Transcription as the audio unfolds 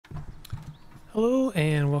Hello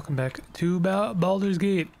and welcome back to Baldur's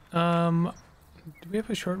Gate. Do we have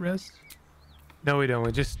a short rest? No, we don't.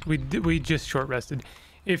 We just short rested.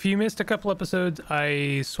 If you missed a couple episodes,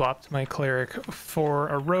 I swapped my cleric for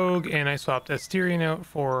a rogue and I swapped Asterion out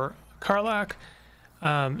for Karlach.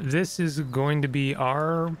 This is going to be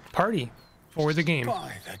our party for the game.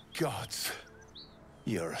 By the gods,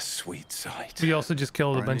 you're a sweet sight. We also just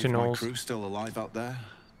killed a bunch of gnolls. My crew still alive out there?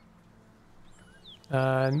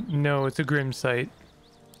 No, it's a grim sight.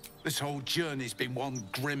 This whole journey's been one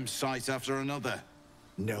grim sight after another.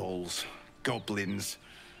 Gnolls, goblins,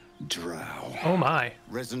 drow. Oh my.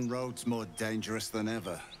 Resin Road's more dangerous than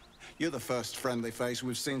ever. You're the first friendly face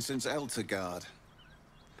we've seen since Eltergard.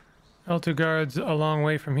 Eltergard's a long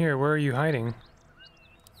way from here. Where are you hiding?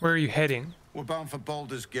 Where are you heading? We're bound for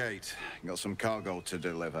Baldur's Gate. Got some cargo to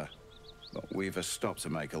deliver. But we've a stop to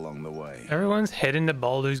make along the way. Everyone's heading to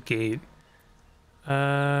Baldur's Gate.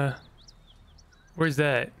 Where's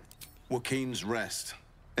that? Joaquin's Rest.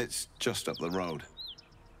 It's just up the road.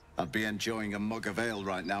 I'd be enjoying a mug of ale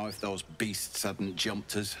right now if those beasts hadn't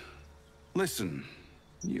jumped us. Listen,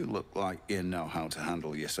 you look like you know how to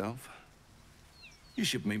handle yourself. You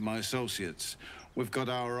should meet my associates. We've got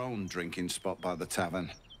our own drinking spot by the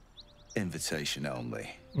tavern. Invitation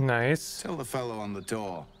only. Nice. Tell the fellow on the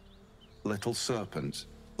door. Little Serpent,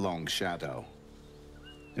 Long Shadow.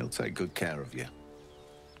 He'll take good care of you.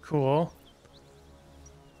 Cool.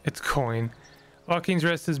 It's coin. Joaquin's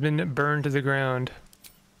Rest has been burned to the ground.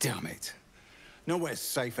 Damn it. Nowhere's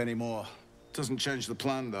safe anymore. Doesn't change the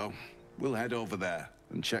plan, though. We'll head over there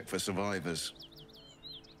and check for survivors.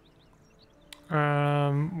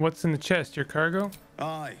 What's in the chest? Your cargo?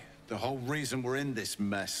 Aye, the whole reason we're in this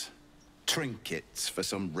mess. Trinkets for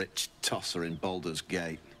some rich tosser in Baldur's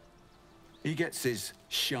Gate. He gets his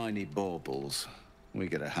shiny baubles. We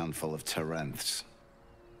get a handful of Terenths.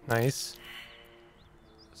 Nice.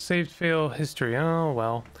 Saved fail history. Oh,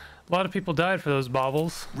 well. A lot of people died for those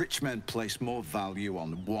baubles. Rich men place more value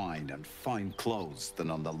on wine and fine clothes than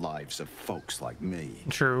on the lives of folks like me.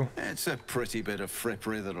 True. It's a pretty bit of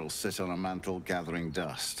frippery that'll sit on a mantle gathering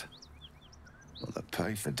dust. But the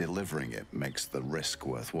pay for delivering it makes the risk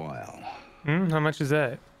worthwhile. How much is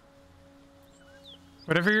that?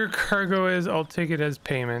 Whatever your cargo is, I'll take it as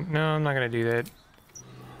payment. No, I'm not gonna do that.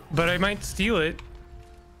 But I might steal it.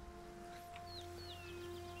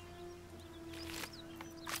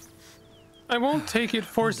 I won't take it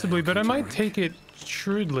forcibly, but I might take it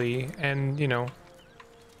shrewdly and, you know,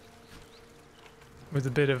 with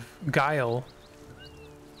a bit of guile.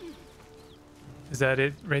 Is that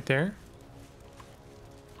it right there?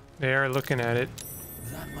 They are looking at it.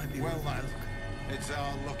 That might be Well then, it's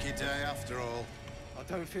our lucky day after all. I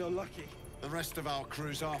don't feel lucky. The rest of our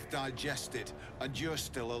crew's half digested, and you're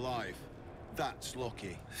still alive. That's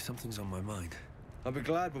lucky. Something's on my mind. I'll be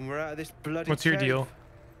glad when we're out of this bloody What's your cave. deal?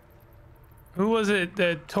 Who was it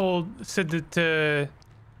that said that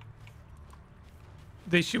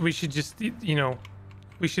we should just, you know,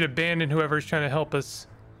 we should abandon whoever's trying to help us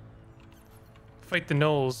fight the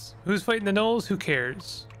gnolls? Who's fighting the gnolls? Who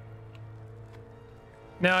cares?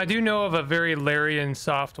 Now I do know of a very Larian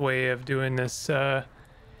soft way of doing this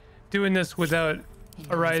without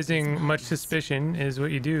arising much suspicion. Is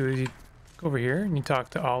what you do is you go over here and you talk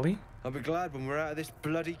to Ollie. I'll be glad when we're out of this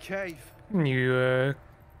bloody cave. And you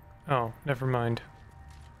oh, never mind.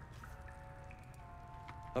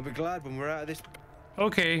 I'll be glad when we're out of this.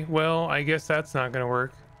 Okay, well, I guess that's not gonna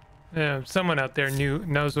work. Someone out there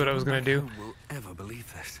knows what I was gonna do. Who will ever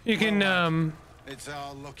believe this? You can It's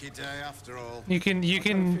our lucky day after all. you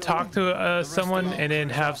can talk to someone and then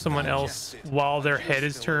have someone else while their head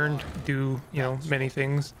is turned do, you know, many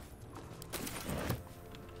things.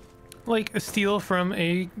 Like steal from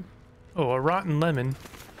a rotten lemon.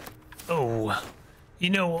 Oh, you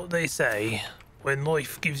know what they say, when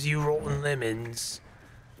life gives you rotten lemons,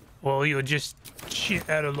 well, you're just shit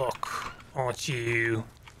out of luck, aren't you?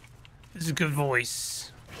 This is a good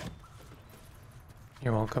voice.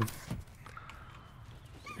 You're welcome.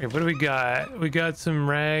 Okay, what do we got? We got some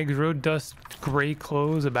rags, road dust, gray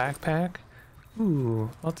clothes, a backpack. Ooh,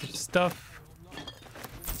 lots of stuff.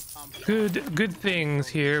 Good things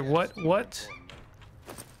here. What?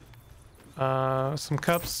 Some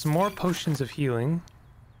cups, some more potions of healing.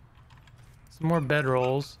 Some more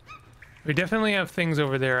bedrolls. We definitely have things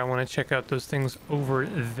over there. I want to check out those things over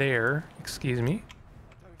there. Excuse me.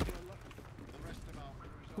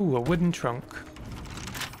 Ooh, a wooden trunk.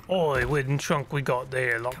 Oh, a wooden trunk we got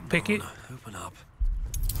there. Lockpick it. Open up.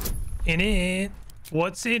 In it.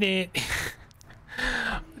 What's in it?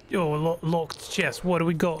 Oh, locked chest. What do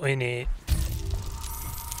we got in it?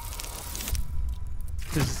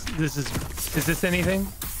 Is this anything?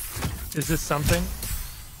 Is this something?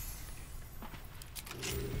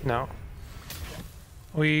 No.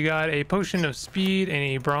 We got a potion of speed and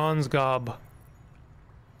a bronze gob.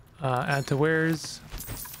 Add to wares.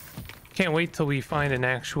 Can't wait till we find an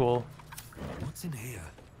actual What's in here?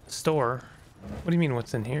 store. What do you mean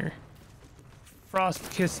what's in here?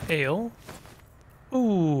 Frost Kiss Ale.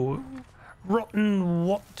 Ooh. Rotten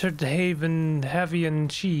Waterhaven Havian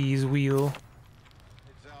cheese wheel.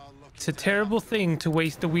 It's a terrible thing to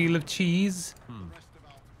waste a wheel of cheese.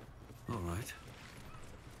 All right.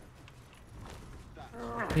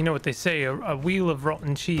 You know what they say, a wheel of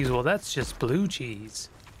rotten cheese. Well, that's just blue cheese.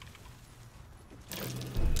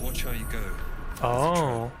 Watch how you go.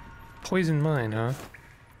 Oh, poison mine, huh?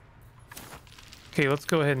 Okay, let's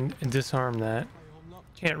go ahead and disarm that.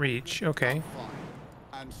 Can't reach. Okay.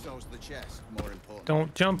 And so's the chest, more important.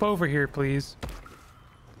 Don't jump over here, please.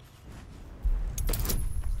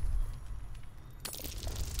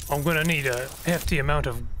 I'm gonna need a hefty amount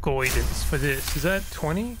of guidance for this. Is that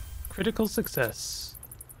 20? Critical success.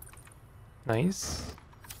 Nice.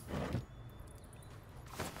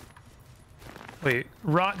 Wait,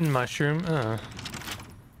 rotten mushroom.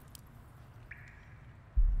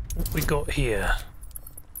 What we got here?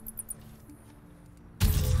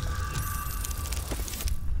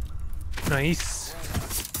 Nice.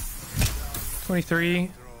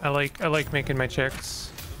 23. I like making my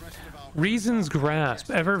checks. Reason's grasp.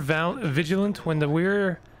 Ever vigilant when the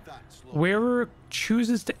wearer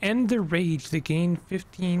chooses to end their rage, they gain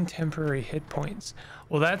 15 temporary hit points.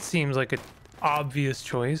 Well, that seems like an obvious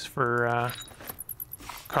choice for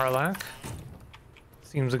Karlach.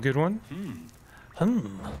 Seems a good one.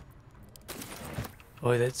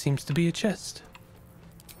 Boy, that seems to be a chest.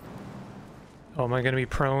 Oh, am I gonna be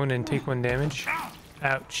prone and take 1 damage?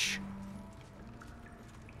 Ouch.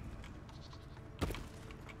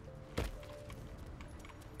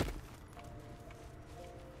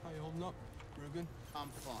 I'm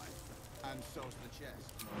fine. And so's the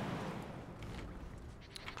chest.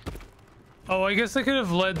 Oh, I guess I could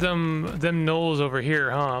have led them gnolls over here,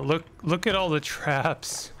 huh? Look at all the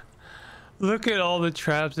traps. Look at all the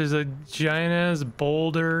traps. There's a giant ass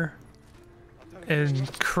boulder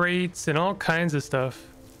and crates and all kinds of stuff.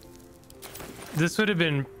 This would have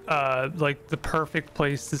been like the perfect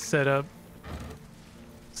place to set up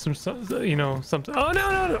some, you know, something. Oh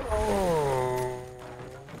no. Oh.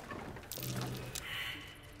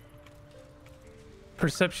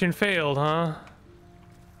 Perception failed, huh?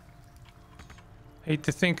 Hate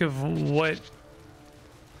to think of what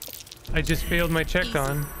I just failed my check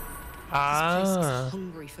on. Ah.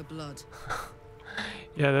 Hungry for blood.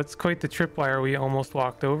 Yeah, that's quite the tripwire we almost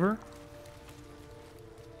walked over.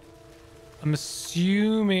 I'm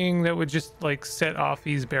assuming that would just like set off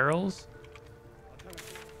these barrels.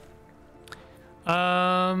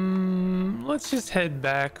 Let's just head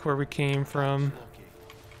back where we came from.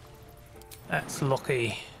 That's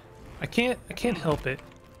lucky. I can't help it.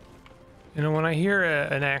 You know, when I hear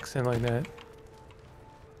an accent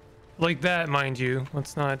like that, mind you,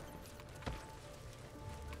 let's not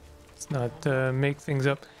make things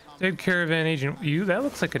up. Dead caravan agent, that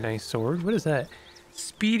looks like a nice sword. What is that?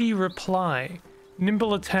 Speedy reply.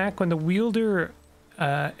 Nimble attack. When the wielder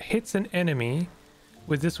hits an enemy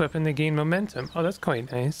with this weapon, they gain momentum. Oh, that's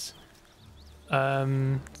quite nice.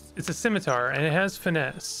 It's a scimitar and it has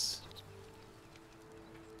finesse.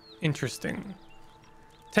 Interesting.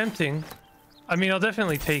 Tempting. I mean, I'll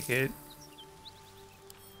definitely take it.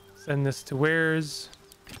 Send this to wares.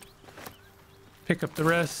 Pick up the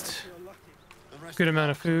rest. Good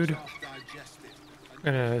amount of food. I'm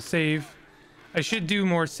gonna save. I should do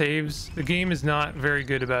more saves. The game is not very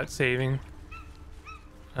good about saving.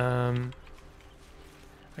 I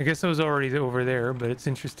guess I was already over there, but it's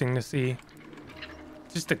interesting to see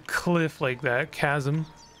just a cliff like that, chasm.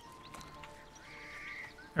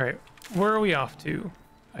 All right, where are we off to?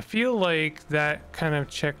 I feel like that kind of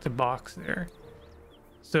checked a box there.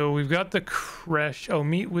 So we've got the creche. Oh,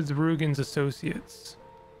 meet with Rugen's associates.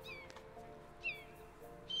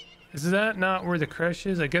 Is that not where the creche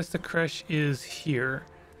is? I guess the creche is here.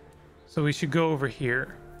 So we should go over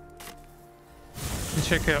here and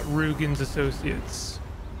check out Rugen's associates.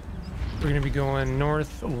 We're going to be going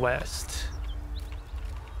northwest.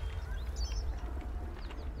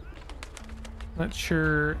 Not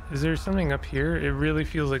sure. Is there something up here? It really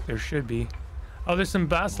feels like there should be. Oh, there's some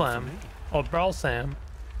Baslam. Oh, Balsam.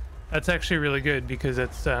 That's actually really good because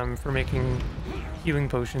it's for making healing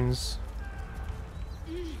potions.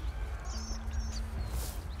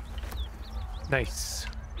 Nice.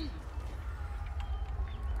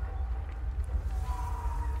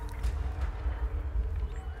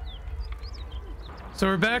 So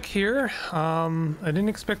we're back here. I didn't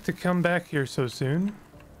expect to come back here so soon.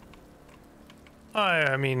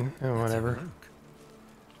 I mean, whatever.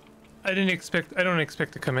 I don't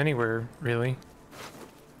expect to come anywhere, really.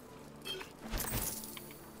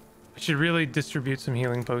 I should really distribute some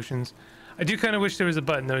healing potions. I do kind of wish there was a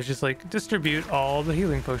button that was just like, distribute all the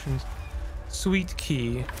healing potions. Sweet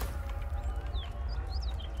key.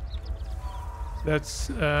 That's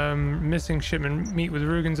missing shipment. Meet with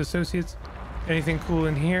Rugen's associates. Anything cool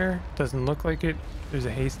in here? Doesn't look like it. There's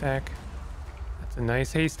a haystack. That's a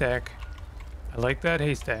nice haystack. I like that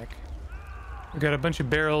haystack. We got a bunch of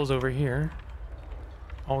barrels over here.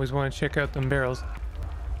 Always want to check out them barrels.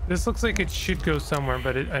 This looks like it should go somewhere,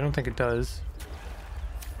 but I don't think it does.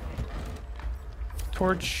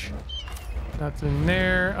 Torch. Nothing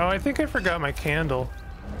there. Oh, I think I forgot my candle.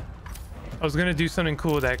 I was gonna do something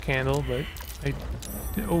cool with that candle, but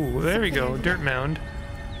oh, there we go. Dirt mound.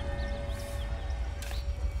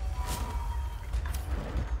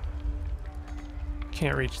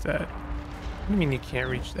 Can't reach that. What do you mean you can't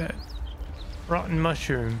reach that? Rotten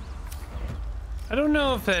mushroom. I don't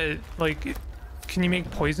know if that, like, can you make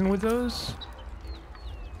poison with those?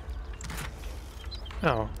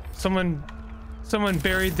 Oh, someone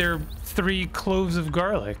buried their 3 cloves of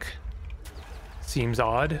garlic. Seems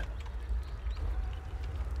odd.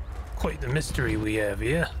 Quite the mystery we have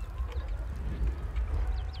here.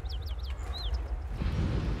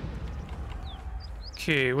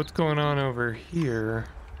 Okay, what's going on over here?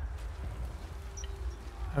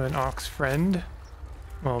 Have an ox friend.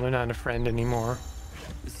 Well, they're not a friend anymore.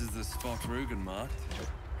 This is the spot Rugen marked.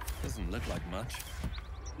 Doesn't look like much.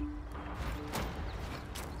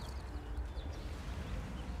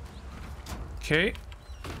 Okay.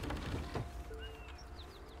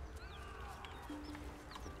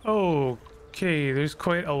 Okay, there's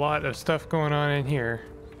quite a lot of stuff going on in here.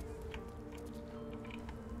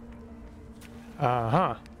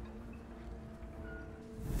 Uh-huh.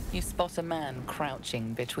 You spot a man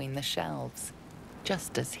crouching between the shelves,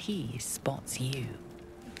 just as he spots you.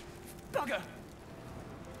 Bugger!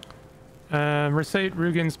 Recite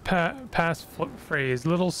Rugen's phrase,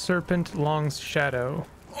 little serpent, long shadow.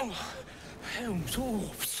 Oh, Helm's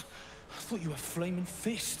Orps. I thought you were Flaming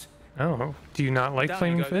Fist. Oh, do you not like Down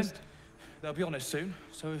Flaming you go, Fist? then. They'll be on us soon,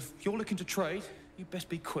 so if you're looking to trade, you best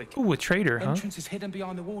be quick. Ooh, a trader, huh? Entrance is hidden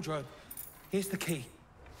behind the wardrobe. Here's the key.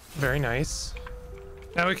 Very nice.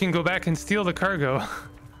 Now we can go back and steal the cargo.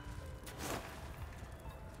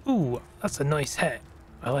 Ooh, that's a nice hat.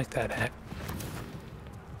 I like that hat.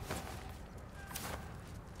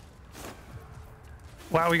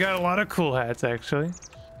 Wow, we got a lot of cool hats, actually.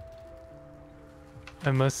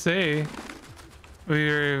 I must say,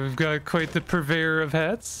 we've got quite the purveyor of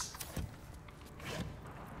hats.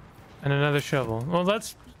 And another shovel. Well,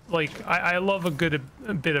 that's like, I love a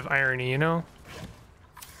bit of irony, you know?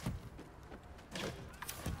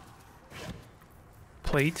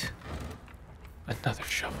 Plate. Another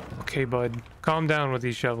shovel. Okay, bud. Calm down with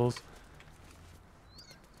these shovels.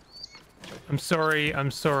 I'm sorry.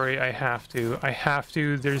 I have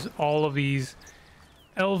to. There's all of these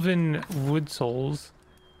elven wood souls.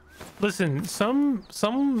 Listen,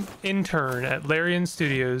 some intern at Larian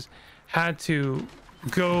Studios had to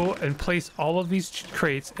go and place all of these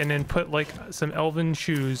crates and then put like some elven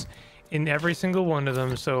shoes in every single one of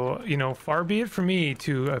them. So, you know, far be it for me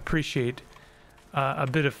to appreciate a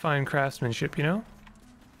bit of fine craftsmanship, you know?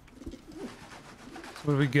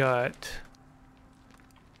 What do we got?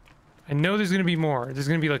 I know there's gonna be more. There's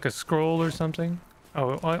gonna be like a scroll or something.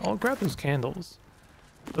 Oh, I'll grab those candles.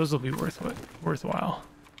 Those will be worthwhile.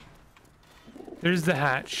 There's the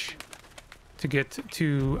hatch to get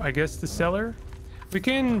to, I guess, the cellar. We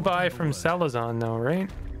can buy from Salazan though, right?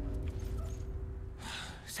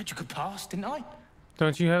 Said you could pass, didn't I?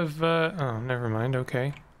 Don't you have, oh, never mind,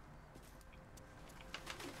 okay.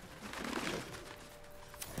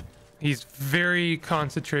 He's very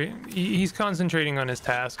he's concentrating on his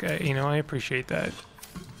task. You know, I appreciate that.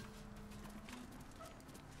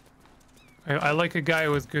 I like a guy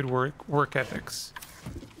with good work ethics.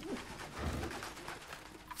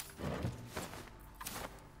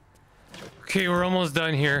 Okay, we're almost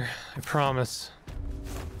done here. I promise.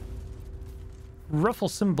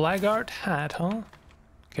 Rufflesome Blackguard hat, huh?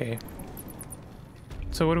 Okay.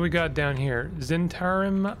 So what do we got down here?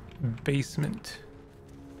 Zentarim basement.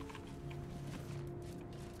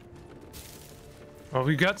 Well,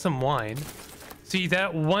 we got some wine. See,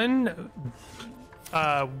 that one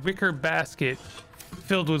wicker basket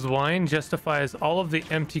filled with wine justifies all of the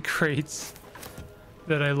empty crates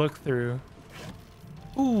that I looked through.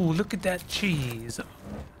 Ooh, look at that cheese.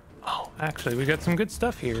 Oh, actually, we got some good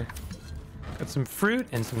stuff here. Got some fruit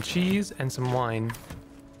and some cheese and some wine.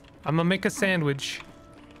 I'm gonna make a sandwich.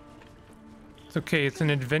 It's okay, it's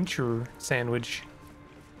an adventure sandwich.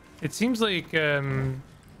 It seems like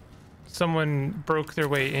someone broke their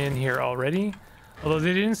way in here already, although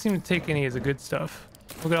they didn't seem to take any of the good stuff.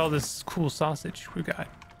 Look at all this cool sausage we got.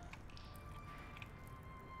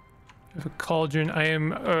 We have a cauldron. I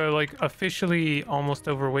am like officially almost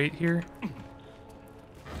overweight here.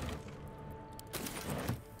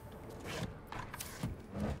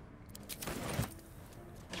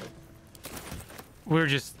 We're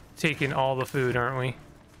just taking all the food, aren't we?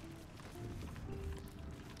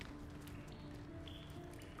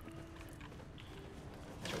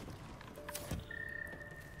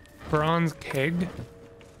 Bronze keg?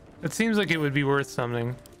 It seems like it would be worth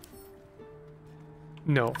something.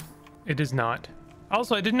 No, it is not.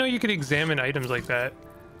 Also, I didn't know you could examine items like that.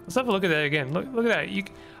 Let's have a look at that again. Look at that.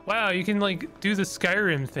 Wow, you can like do the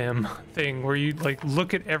Skyrim thing where you like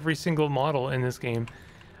look at every single model in this game.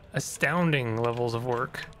 Astounding levels of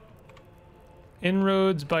work.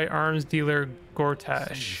 Inroads by arms dealer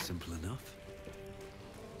Gortash. Simple enough.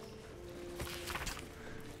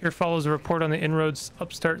 Here follows a report on the inroads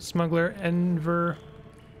upstart smuggler Enver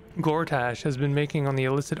Gortash has been making on the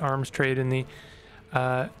illicit arms trade in the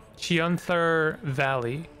Chianthar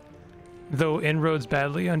Valley. Though inroads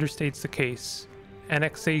badly understates the case,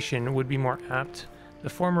 annexation would be more apt. The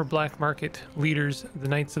former black market leaders, the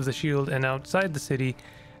Knights of the Shield, and outside the city,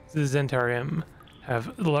 the Zentarim,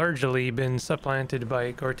 have largely been supplanted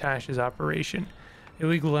by Gortash's operation.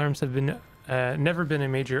 Illegal arms have been never been a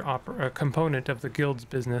major component of the guild's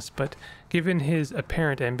business, but given his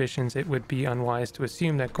apparent ambitions, it would be unwise to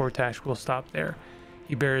assume that Gortash will stop there.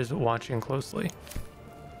 He bears watching closely.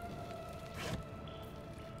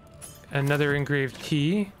 Another engraved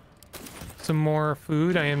key. Some more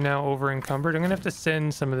food. I am now over encumbered. I'm gonna have to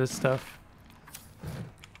send some of this stuff.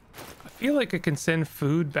 I feel like I can send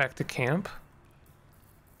food back to camp.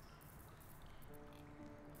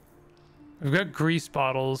 We've got grease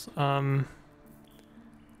bottles.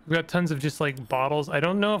 We've got tons of just like bottles. I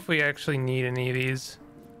don't know if we actually need any of these.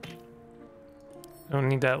 I don't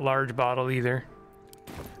need that large bottle either.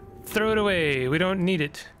 Throw it away. We don't need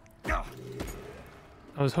it. I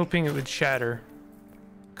was hoping it would shatter.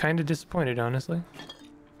 Kind of disappointed, honestly.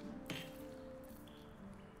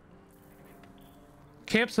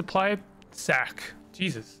 Camp supply sack.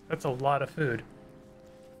 Jesus, that's a lot of food.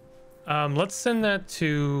 Let's send that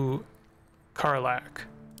to Karlak.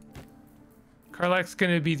 Karlak's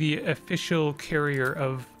gonna be the official carrier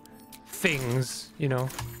of things, you know,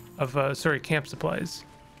 of sorry, camp supplies.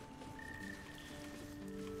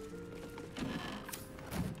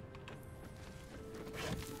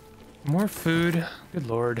 More food. Good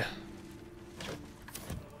lord.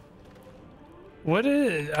 What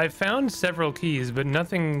is... I found several keys, but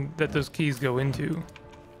nothing that those keys go into.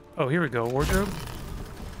 Oh, here we go. Wardrobe.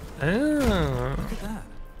 Oh. Look at that.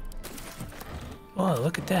 Oh,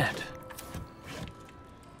 look at that.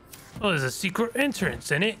 Oh, there's a secret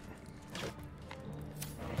entrance in it.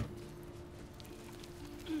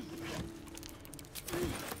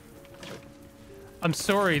 I'm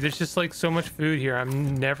sorry, there's just like so much food here.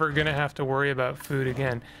 I'm never gonna have to worry about food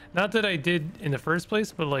again. Not that I did in the first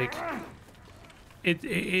place, but like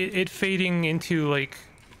it fading into like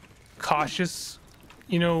cautious,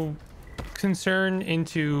 you know, concern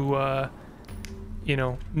into you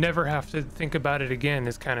know, never have to think about it again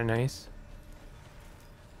is kind of nice.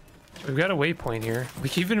 We've got a waypoint here.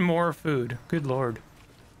 Like even more food. Good lord.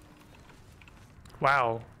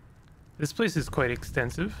 Wow. This place is quite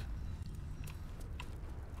extensive.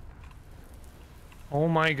 Oh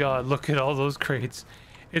my god, look at all those crates.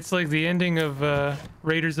 It's like the ending of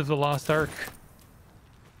Raiders of the Lost Ark.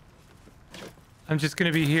 I'm just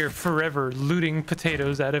gonna be here forever looting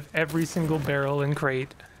potatoes out of every single barrel and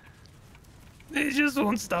crate. It just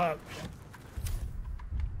won't stop.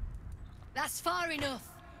 That's far enough.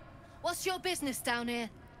 What's your business down here?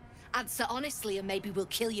 Answer honestly and maybe we'll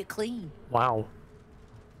kill you clean. Wow.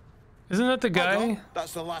 Isn't that the guy? Hold on.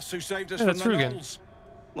 That's the lass who saved us Yeah, from that's the Rugen. gnolls.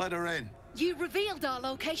 Let her in. You revealed our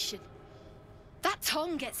location. That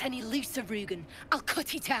tongue gets any looser, Rugen, I'll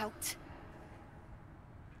cut it out.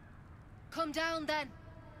 Come down then.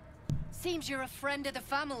 Seems you're a friend of the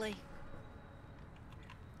family.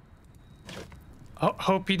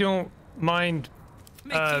 Hope you don't mind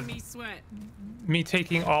Making me sweat. me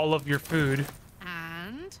taking all of your food.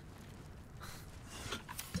 And?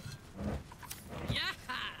 Yeah!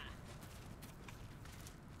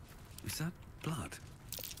 Is that blood?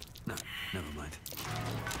 No, never mind.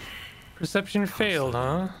 Perception failed,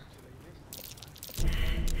 huh?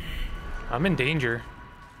 I'm in danger.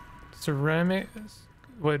 Ceramic.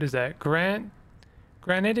 What is that?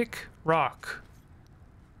 Granitic rock.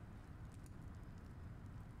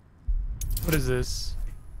 What is this?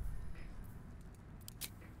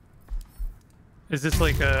 Is this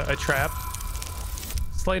like a trap?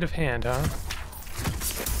 Sleight of hand, huh?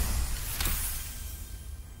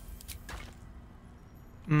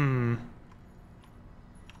 Hmm.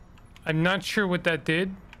 I'm not sure what that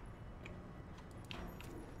did.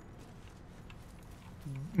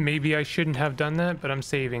 Maybe I shouldn't have done that, but I'm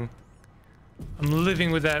saving. I'm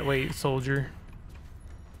living with that weight, soldier.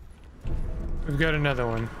 We've got another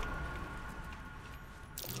one.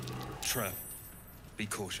 Trev, be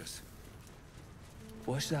cautious.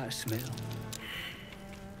 What's that smell?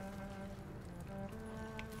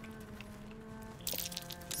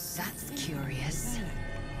 That's curious.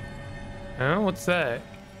 Oh, what's that?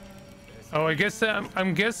 Oh, I guess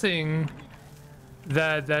I'm guessing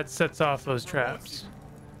that sets off those traps.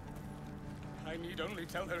 I need only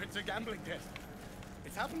tell her it's a gambling debt.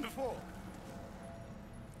 It's happened before.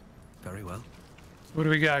 Very well. What do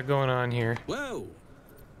we got going on here? Well,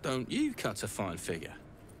 don't you cut a fine figure?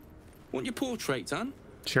 Want your portrait done?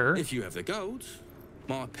 Sure. If you have the gold,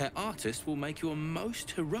 my pet artist will make you a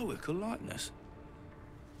most heroical likeness.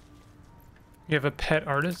 You have a pet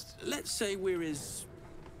artist? Let's say we're his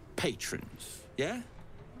patrons, yeah?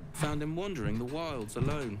 Found him wandering the wilds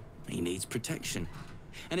alone. He needs protection.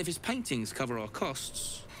 And if his paintings cover our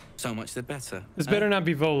costs, so much the better. This better not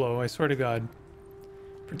be Volo, I swear to God.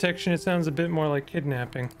 Protection, it sounds a bit more like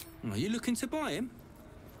kidnapping. Are you looking to buy him?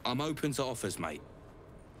 I'm open to offers, mate.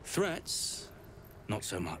 Threats, not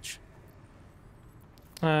so much.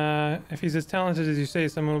 If he's as talented as you say,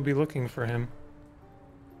 someone will be looking for him.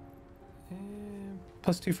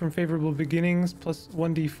 +2 from favorable beginnings, plus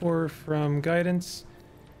 1d4 from guidance.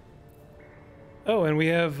 Oh, and we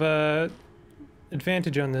have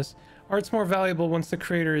advantage on this. Art's more valuable once the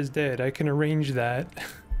creator is dead. I can arrange that.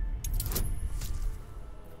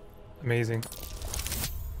 Amazing.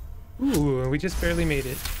 Ooh, we just barely made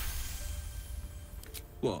it.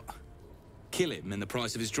 What? Kill him and the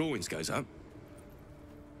price of his drawings goes up?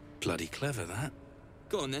 Bloody clever, that.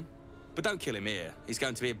 Go on, then. But don't kill him here. He's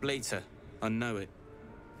going to be a bleater. I know it.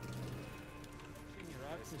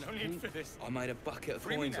 No need for this. I made a bucket of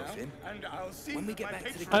Free me coins now, off him. and I'll see When we that get my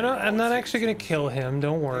back to the patron- I'm not actually gonna kill him,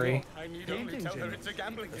 don't worry. I need only tell her it's a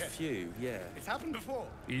gambling A debt. few, yeah. It's happened before.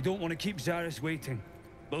 You don't want to keep Zaris waiting.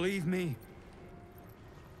 Believe me.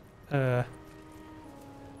 Pick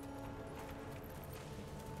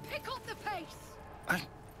up the pace. I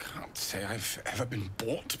can't say I've ever been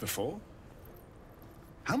bought before.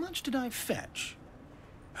 How much did I fetch?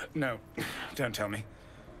 No, don't tell me.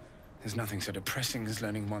 There's nothing so depressing as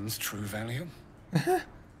learning one's true value.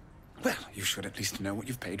 Well, you should at least know what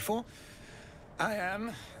you've paid for. I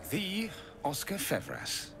am the Oscar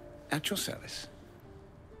Fevras, at your service.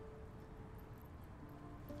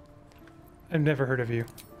 I've never heard of you.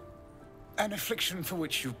 An affliction for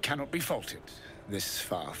which you cannot be faulted, this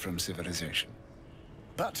far from civilization.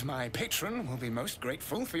 But my patron will be most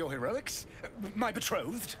grateful for your heroics. My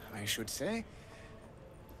betrothed, I should say.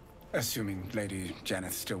 Assuming Lady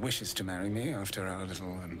Janeth still wishes to marry me after our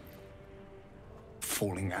little,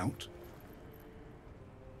 falling out.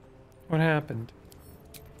 What happened?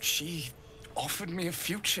 She offered me a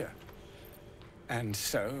future. And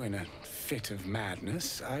so, in a fit of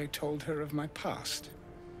madness, I told her of my past.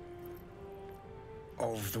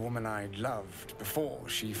 Of the woman I'd loved before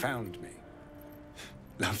she found me.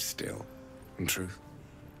 Love still, in truth.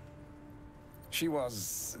 She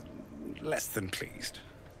was less than pleased.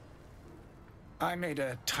 I made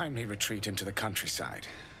a timely retreat into the countryside.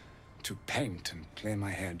 To paint and clear my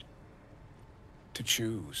head. To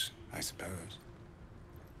choose, I suppose.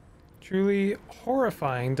 Truly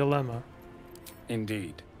horrifying dilemma.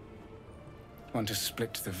 Indeed. One to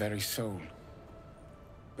split the very soul.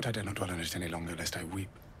 But I dare not dwell on it any longer, lest I weep.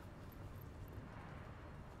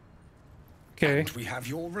 Okay. And we have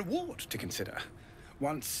your reward to consider.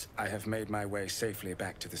 Once I have made my way safely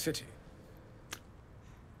back to the city.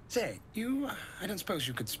 Say, I don't suppose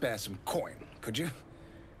you could spare some coin, could you?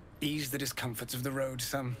 Ease the discomforts of the road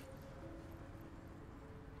some.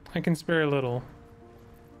 I can spare a little.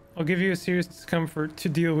 I'll give you a serious discomfort to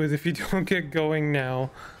deal with if you don't get going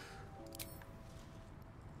now.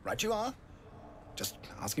 Right you are. Just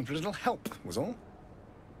asking for a little help, was all.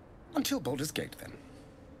 Until Baldur's Gate, then.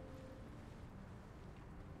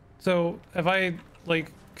 So, have I,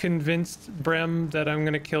 like, convinced Brem that I'm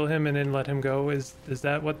gonna kill him and then let him go? Is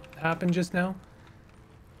that what happened just now?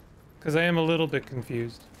 Because I am a little bit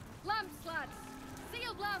confused. Lamps, lads.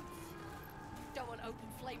 Sealed lamps. Don't want open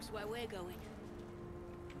flames where we're going.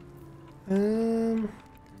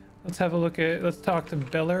 Let's have a look at. Let's talk to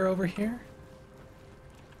Belair over here.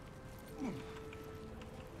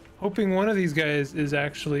 Hoping one of these guys is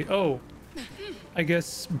actually. Oh, I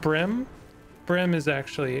guess Brem. Brem is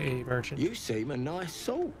actually a merchant. You seem a nice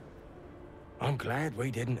soul. I'm glad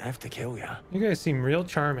we didn't have to kill you. You guys seem real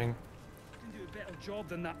charming. You can do a better job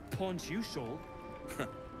than that paunch you sold.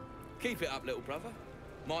 Keep it up, little brother.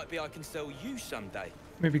 Might be I can sell you someday.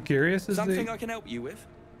 Maybe Garius is something I can help you with.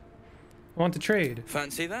 I want to trade.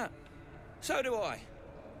 Fancy that? So do I.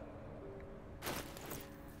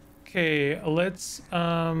 Okay, let's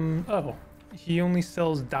oh, he only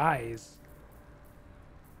sells dyes.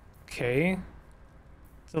 Okay.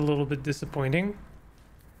 It's a little bit disappointing.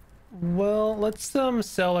 Well, let's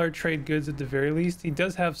sell our trade goods at the very least. He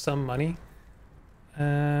does have some money.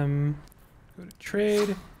 Go to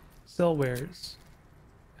trade, sell wares.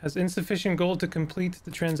 Has insufficient gold to complete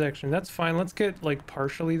the transaction. That's fine. Let's get like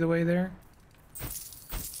partially the way there.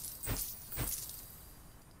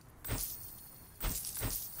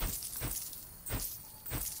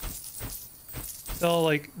 Sell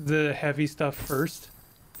like the heavy stuff first.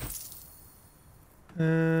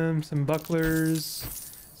 Some bucklers.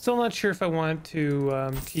 Still not sure if I want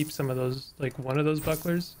to keep some of those, like one of those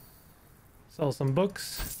bucklers. Sell some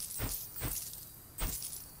books.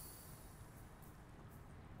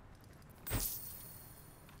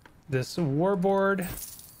 This warboard.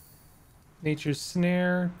 Nature's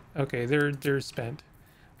snare. Okay, they're spent.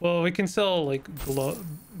 Well, we can sell like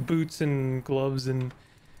boots and gloves and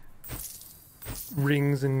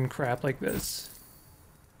rings and crap like this.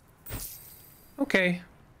 Okay.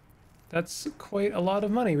 That's quite a lot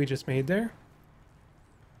of money we just made there.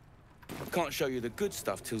 I can't show you the good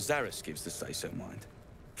stuff till Zaris gives the say-so, mind.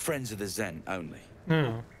 Friends of the Zen only.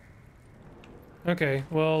 Oh. Okay,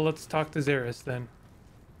 well, let's talk to Zaris then.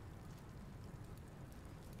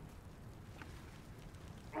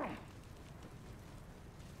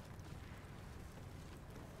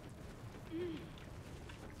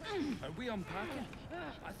 Are we unpacking?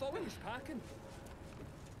 I thought we was packing.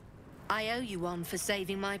 I owe you one for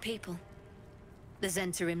saving my people. The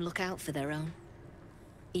Zentarim look out for their own.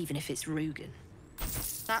 Even if it's Rugen.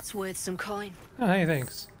 That's worth some coin. Oh, hey,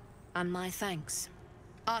 thanks. And my thanks.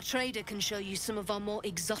 Our trader can show you some of our more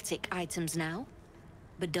exotic items now.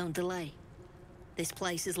 But don't delay. This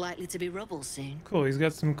place is likely to be rubble soon. Cool, he's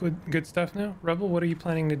got some good stuff now. Rebel, what are you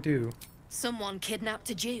planning to do? Someone kidnapped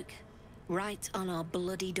a duke. Right on our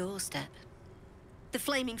bloody doorstep. The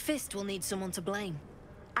Flaming Fist will need someone to blame.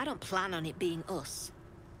 I don't plan on it being us.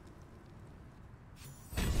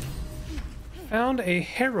 Found a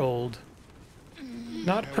herald.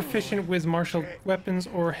 Not proficient with martial weapons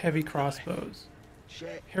or heavy crossbows.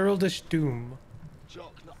 Heraldish Doom.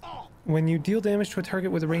 When you deal damage to a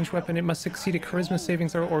target with a ranged weapon, it must succeed a charisma saving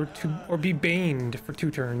throw or be baned for 2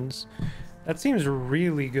 turns. That seems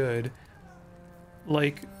really good.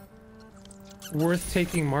 Like, worth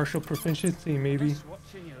taking martial proficiency, maybe.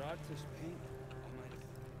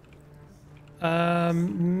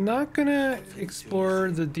 Not gonna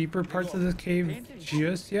explore the deeper parts of the cave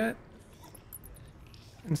just yet.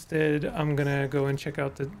 Instead, I'm gonna go and check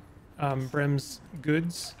out the Brem's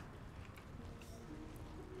goods.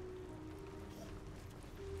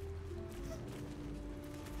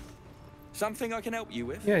 Something I can help you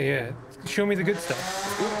with? Yeah. Show me the good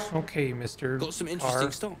stuff. Okay, Mr. Got some interesting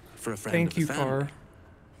Carr. stock for a friend. Thank of the you, family.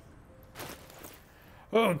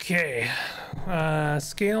 Carr. Okay.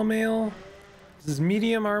 Scale mail. This is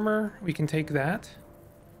medium armor. We can take that.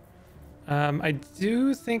 I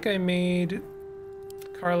do think I made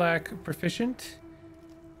Karlak proficient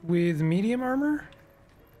with medium armor.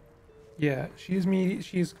 Yeah,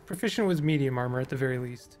 she's proficient with medium armor at the very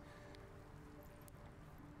least.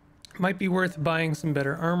 Might be worth buying some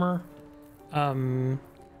better armor.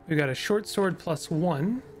 We got a short sword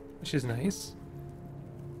 +1, which is nice.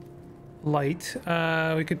 Light.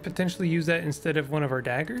 We could potentially use that instead of one of our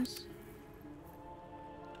daggers.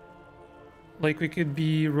 Like we could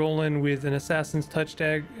be rolling with an assassin's touch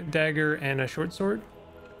dagger and a short sword.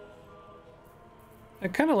 I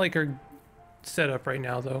kind of like our setup right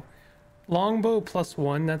now, though. Longbow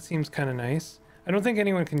 +1, that seems kind of nice. I don't think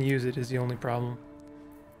anyone can use it is the only problem.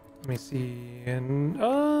 Let me see, and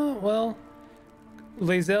well,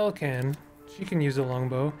 Lae'zel can. She can use a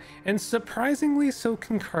longbow, and surprisingly, so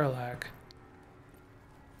can Karlak.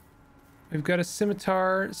 We've got a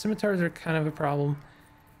scimitar. Scimitars are kind of a problem.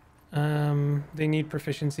 They need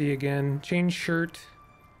proficiency again. Chain shirt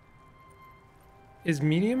is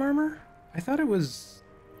medium armor? I thought it was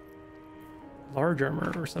large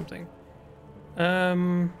armor or something.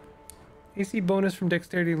 AC bonus from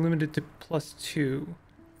dexterity limited to +2.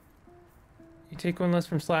 You take one less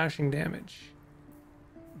from slashing damage.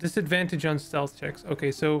 Disadvantage on stealth checks.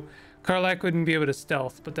 Okay, so Karlak wouldn't be able to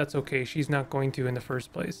stealth, but that's okay. She's not going to in the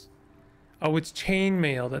first place. Oh, it's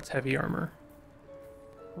chainmail that's heavy armor.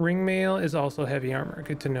 Ringmail is also heavy armor.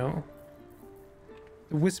 Good to know.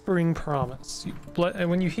 The Whispering Promise.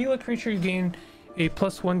 When you heal a creature, you gain a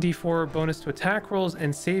plus 1d4 bonus to attack rolls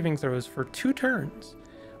and saving throws for 2 turns.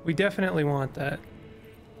 We definitely want that.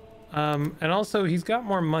 And also, he's got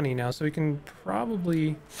more money now, so he can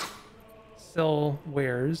probably sell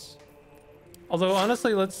wares. Although,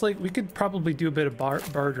 honestly, we could probably do a bit of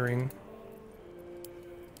bartering.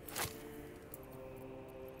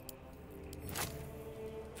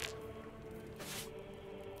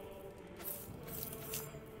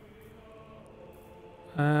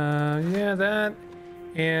 Yeah, that,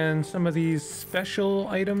 and some of these special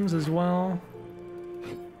items as well.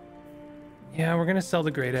 Yeah, we're gonna sell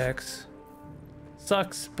the Great Axe.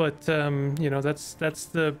 Sucks, but you know, that's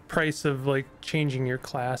the price of like changing your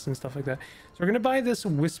class and stuff like that. So we're gonna buy this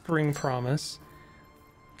Whispering Promise.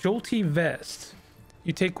 Jolty Vest.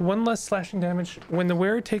 You take 1 less slashing damage. When the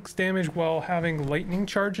wearer takes damage while having lightning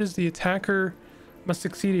charges, the attacker must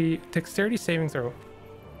succeed a dexterity saving throw.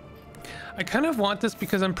 I kind of want this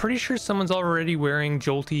because I'm pretty sure someone's already wearing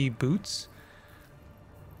Jolty boots.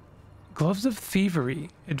 Gloves of Thievery.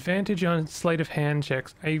 Advantage on sleight of hand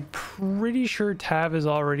checks. I'm pretty sure Tav has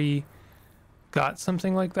already got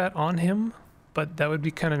something like that on him, but that would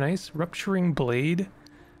be kind of nice. Rupturing Blade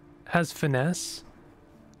has finesse.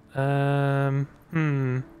 Oh,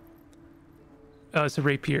 it's a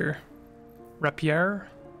rapier. Rapier?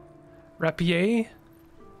 Rapier?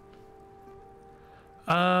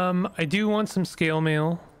 I do want some scale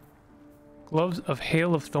mail. Gloves of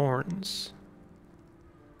Hail of Thorns.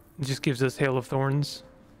 It just gives us Hail of Thorns.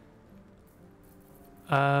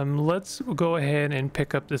 Let's go ahead and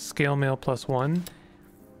pick up this scale mail +1.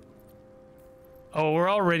 Oh, we're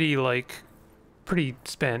already like pretty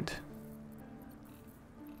spent.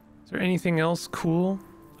 Is there anything else cool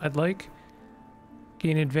I'd like?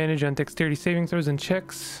 Gain advantage on dexterity saving throws and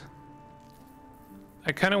checks.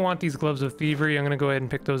 I kind of want these Gloves of Thievery. I'm going to go ahead and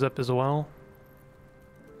pick those up as well.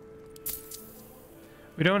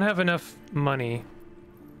 We don't have enough money.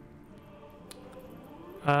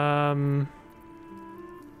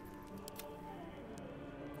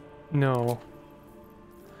 No.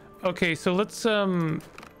 Okay, so let's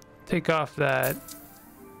take off that.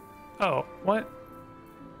 Oh, what?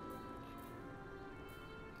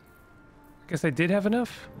 I guess I did have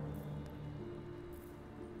enough.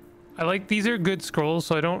 I like, these are good scrolls,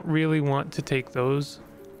 so I don't really want to take those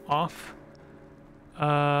off.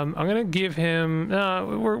 I'm gonna give him,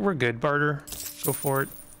 we're good. Barter, go for it.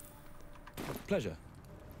 Pleasure.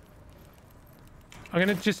 I'm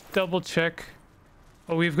gonna just double check.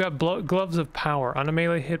 Oh, we've got Gloves of Power. On a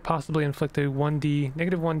melee hit, possibly inflict a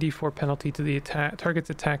negative 1d4 penalty to the target's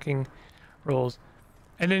attacking rolls.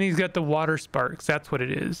 And then he's got the Water Sparks. That's what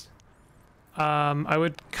it is. I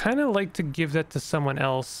would kind of like to give that to someone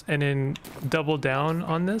else and then double down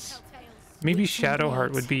on this. Maybe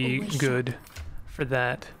Shadowheart would be good for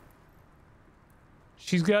that.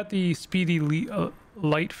 She's got the Speedy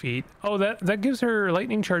Light Feet. Oh, that gives her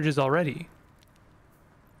lightning charges already.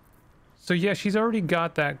 So yeah, she's already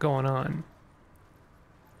got that going on.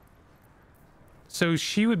 So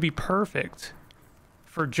she would be perfect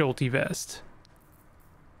for Jolty Vest.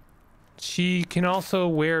 She can also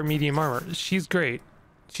wear medium armor. She's great.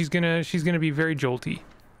 She's gonna be very jolty.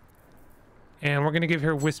 And we're gonna give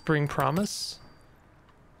her Whispering Promise.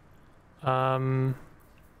 And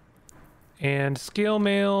Scale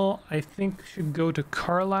Mail, I think, should go to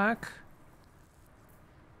Karlak.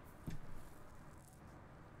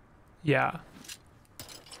 Yeah.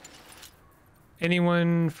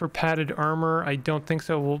 Anyone for padded armor? I don't think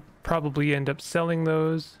so. We'll probably end up selling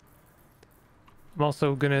those. I'm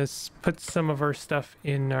also gonna put some of our stuff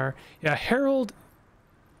in our, yeah, Herald.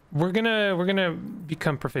 We're gonna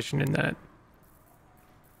become proficient in that.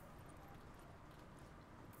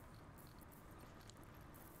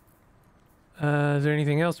 Is there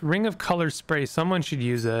anything else? Ring of Color Spray. Someone should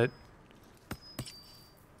use that.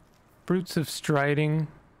 Brutes of Striding.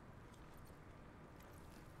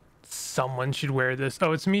 Someone should wear this.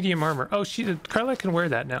 Oh, it's medium armor. Oh, Carla can wear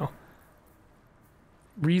that now.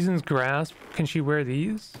 Reason's Grasp. Can she wear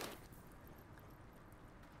these?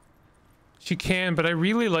 She can, but I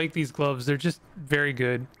really like these gloves. They're just very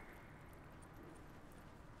good.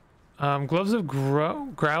 Gloves of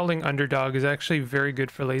Growling Underdog is actually very good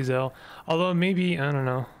for Lae'zel. Although maybe, I don't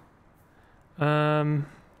know.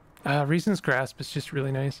 Reason's Grasp is just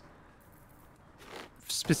really nice.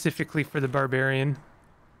 Specifically for the Barbarian.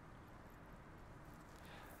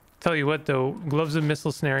 Tell you what though, gloves of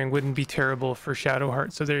missile snaring wouldn't be terrible for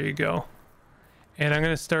Shadowheart, so there you go. And I'm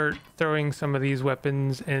gonna start throwing some of these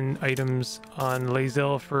weapons and items on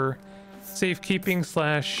Lae'zel for safekeeping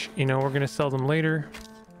slash, you know, we're gonna sell them later.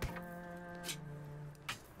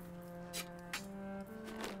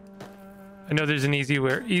 I know there's an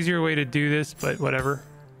easier way to do this, but whatever.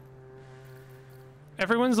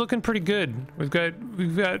 Everyone's looking pretty good. We've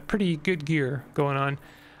got pretty good gear going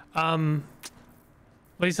on.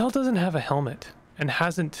 Lae'zel doesn't have a helmet and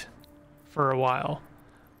hasn't for a while.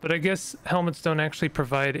 But I guess helmets don't actually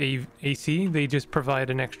provide a AC, they just provide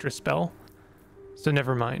an extra spell. So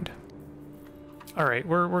never mind. All right,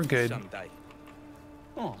 we're good. Someday.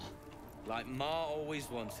 Oh, like Ma always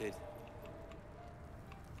wanted.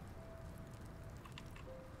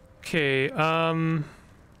 Okay,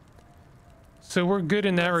 so we're good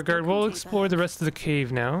in that regard. We'll explore the rest of the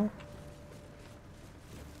cave now.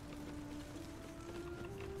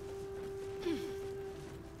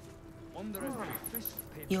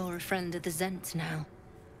 You're a friend of the Zent now.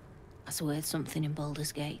 That's worth something in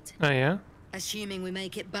Baldur's Gate. Oh yeah? Assuming we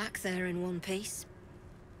make it back there in one piece.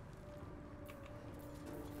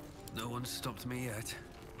 No one's stopped me yet.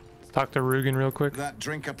 Let's talk to Rugen real quick. That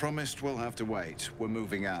drink I promised will have to wait. We're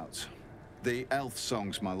moving out. The Elf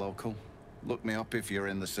Song's my local. Look me up if you're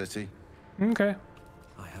in the city. Okay.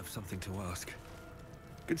 I have something to ask.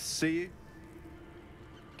 Good to see you.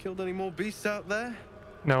 Killed any more beasts out there?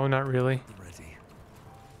 No, not really. Ready.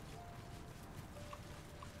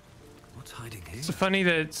 What's hiding here? It's funny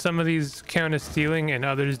that some of these count as stealing and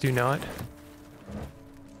others do not.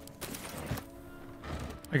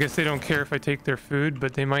 I guess they don't care if I take their food,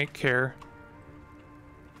 but they might care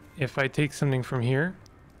if I take something from here.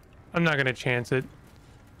 I'm not gonna chance it.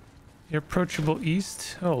 The approachable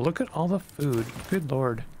east. Oh, look at all the food. Good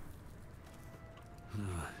lord.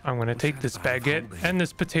 I'm gonna take this baguette and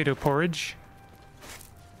this potato porridge.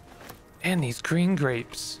 And these green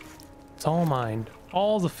grapes. It's all mine.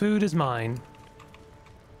 All the food is mine.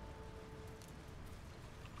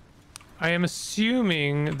 I am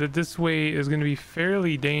assuming that this way is going to be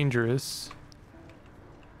fairly dangerous.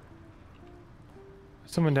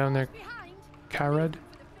 Someone down there. Karad.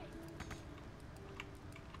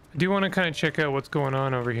 I do want to kind of check out what's going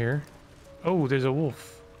on over here. Oh, there's a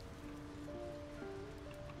wolf.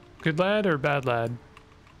 Good lad or bad lad?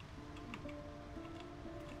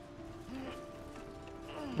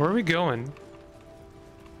 Where are we going?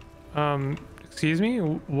 Excuse me?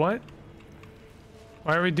 What?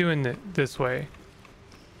 Why are we doing it this way?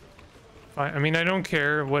 I mean, I don't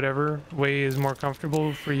care. Whatever way is more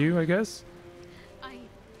comfortable for you, I guess. I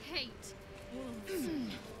hate wolves.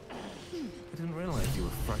 I didn't realize you were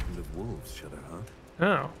frightened of wolves, Shadowheart.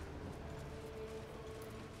 Oh.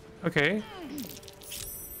 Okay.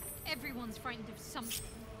 Everyone's frightened of something.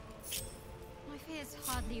 My fear's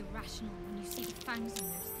hardly irrational when you see the fangs in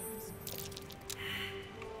those things.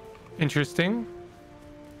 Interesting.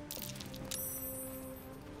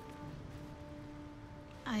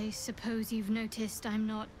 I suppose you've noticed I'm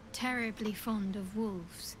not terribly fond of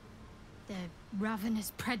wolves. They're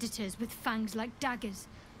ravenous predators with fangs like daggers.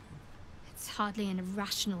 It's hardly an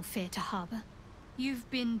irrational fear to harbor. You've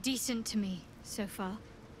been decent to me so far.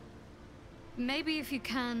 Maybe if you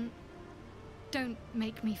can, don't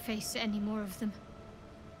make me face any more of them.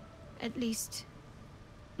 At least,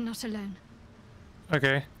 not alone.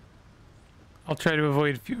 Okay. I'll try to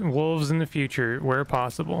avoid wolves in the future where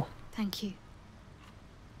possible. Thank you.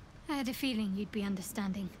 I had a feeling you'd be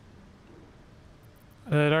understanding.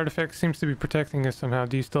 That artifact seems to be protecting us somehow.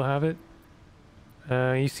 Do you still have it?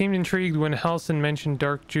 You seemed intrigued when Halsin mentioned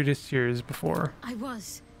Dark Justiciars before. I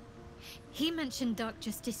was. He mentioned Dark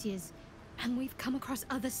Justiciars, and we've come across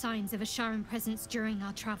other signs of a Sharon presence during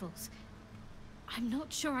our travels. I'm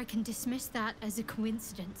not sure I can dismiss that as a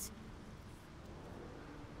coincidence.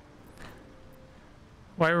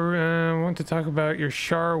 Why want to talk about your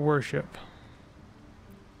Shar worship?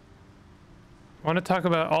 Want to talk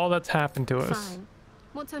about all that's happened to us. Fine.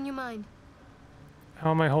 What's on your mind? How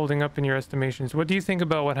am I holding up in your estimations? What do you think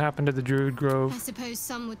about what happened to the Druid Grove? I suppose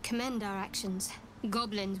some would commend our actions.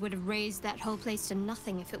 Goblins would have razed that whole place to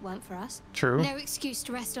nothing if it weren't for us. True. No excuse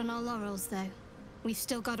to rest on our laurels, though. We've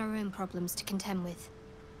still got our own problems to contend with.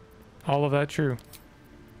 All of that true.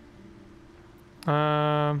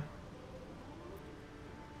 Want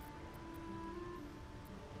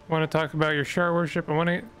to talk about your Shar worship? I want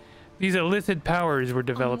to... These illicit powers we're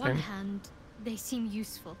developing. On one hand, they seem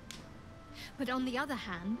useful. But on the other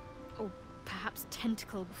hand, or perhaps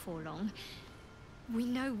tentacle before long, we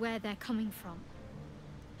know where they're coming from.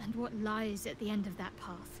 And what lies at the end of that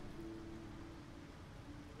path.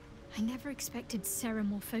 I never expected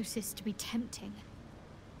Ceramorphosis to be tempting.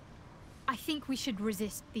 I think we should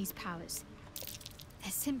resist these powers.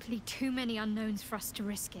 There's simply too many unknowns for us to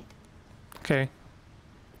risk it. Okay.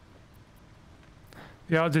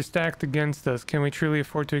 The odds are stacked against us. Can we truly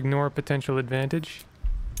afford to ignore a potential advantage?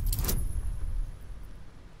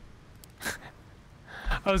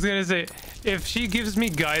 I was gonna say, if she gives me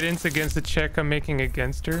guidance against the check I'm making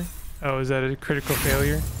against her... Oh, is that a critical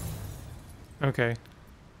failure? Okay.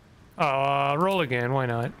 Roll again, why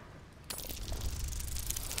not?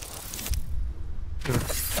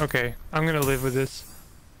 Okay, I'm gonna live with this.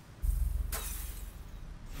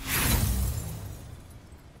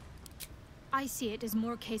 I see it as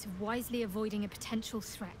more a case of wisely avoiding a potential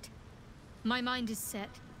threat. My mind is set.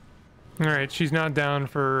 Alright, she's not down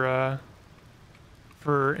for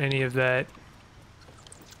any of that.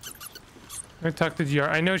 I'm gonna talk to GR.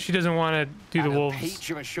 I know she doesn't want to do the wolves.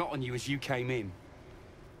 Peach of a shot on you as you came in.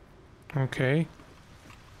 Okay.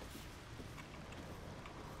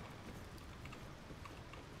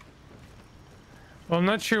 Well, I'm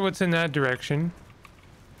not sure what's in that direction.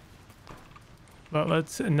 But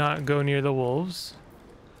let's not go near the wolves.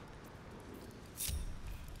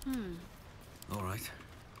 All right.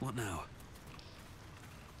 What now?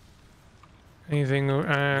 Anything?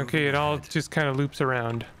 Okay, it all just kind of loops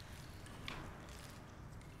around.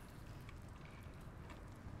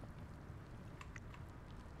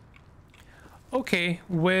 Okay,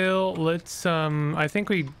 well, let's, I think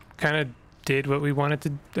we kind of did what we wanted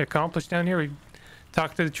to accomplish down here. We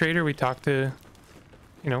talked to the trader, we talked to,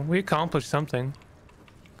 you know, we accomplished something.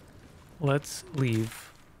 Let's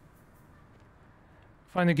leave.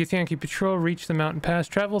 Find the Githyanki patrol, reach the mountain pass,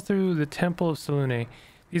 travel through the Temple of Selûne.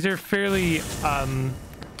 These are fairly,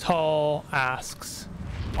 tall asks,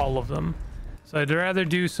 all of them. So I'd rather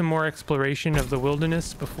do some more exploration of the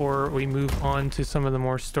wilderness before we move on to some of the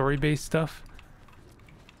more story-based stuff.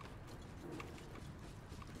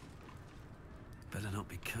 Better not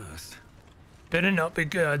be cursed. Better not be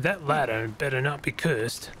good. That ladder better not be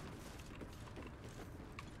cursed.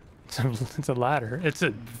 It's a ladder. It's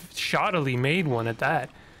a shoddily made one at that.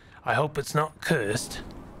 I hope it's not cursed.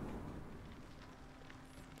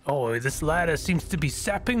 Oh, this ladder seems to be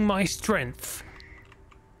sapping my strength.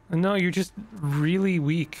 No, you're just really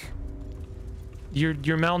weak. You're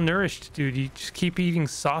malnourished, dude. You just keep eating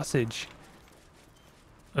sausage.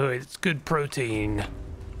 Oh, it's good protein.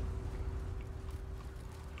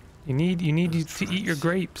 You need to eat your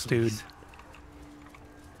grapes, dude.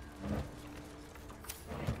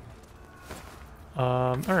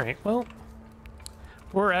 Alright, well,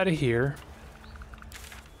 we're out of here.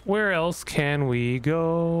 Where else can we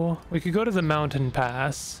go? We could go to the mountain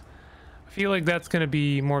pass. I feel like that's going to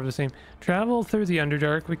be more of the same. Travel through the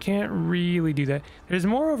Underdark. We can't really do that. There's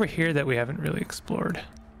more over here that we haven't really explored.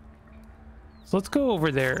 So let's go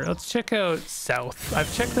over there. Let's check out south.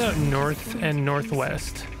 I've checked out north and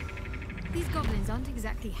northwest. These goblins aren't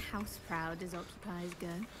exactly house proud as occupiers go.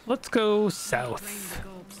 Let's go south.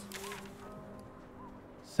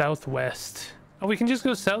 Southwest. Oh, we can just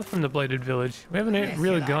go south from the Blighted Village. We haven't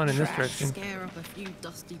really gone in this direction. Scare up a few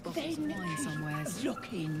dusty bottles of wine somewhere.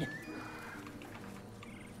 Looking.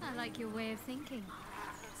 I like your way of thinking.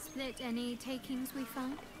 Split any takings we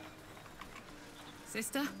found?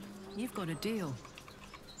 Sister, you've got a deal.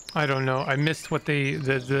 I don't know. I missed what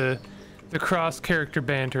the cross character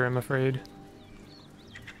banter, I'm afraid.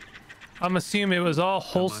 I'm assuming it was all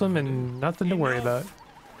wholesome and nothing to worry about.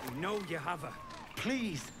 We know you have her.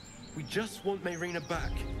 Please, We just want Mayrina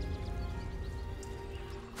back.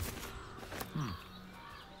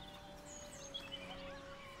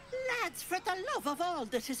 Lads, for the love of all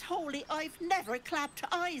that is holy, I've never clapped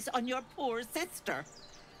eyes on your poor sister.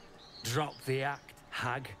 Drop the act,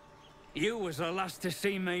 hag. You was the last to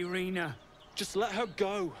see Mayrina. Just let her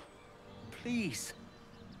go. Please.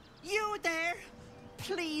 You there?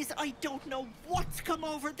 Please, I don't know what's come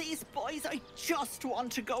over these boys. I just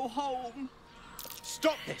want to go home.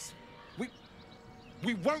 Stop this.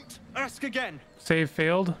 We won't ask again. Save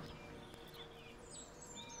failed.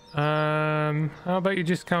 How about you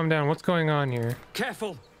just calm down? What's going on here?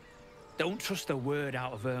 Careful! Don't trust a word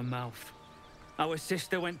out of her mouth. Our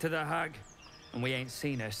sister went to the hag, and we ain't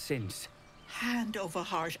seen her since. Hand over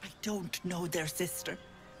heart, I don't know their sister.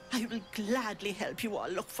 I will gladly help you all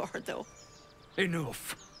look for her, though.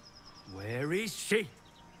 Enough. Where is she?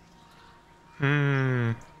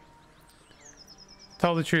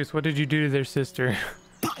 Tell the truth. What did you do to their sister?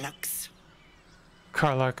 Bollocks!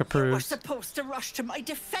 Karlach You were approves. supposed to rush to my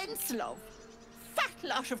defense, love. Fat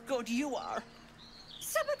lot of good you are.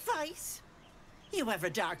 Some advice? You ever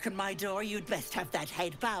darken my door, you'd best have that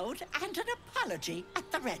head bowed and an apology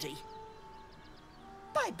at the ready.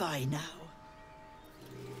 Bye-bye now.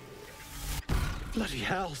 Bloody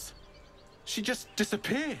hells. She just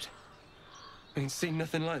disappeared. Ain't seen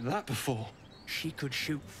nothing like that before. She could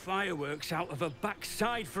shoot fireworks out of her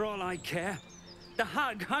backside for all I care. The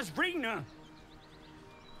hag has Rena.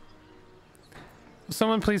 Will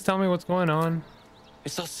someone please tell me what's going on?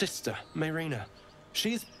 It's our sister, Mayrina.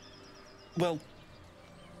 She's... well...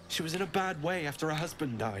 she was in a bad way after her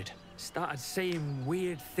husband died. Started saying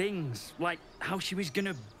weird things, like how she was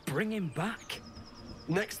gonna bring him back.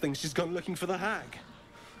 Next thing, she's gone looking for the hag.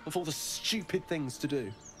 Of all the stupid things to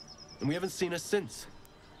do. And we haven't seen her since.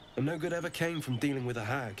 And no good ever came from dealing with a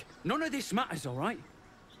hag. None of this matters, all right?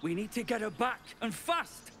 We need to get her back, and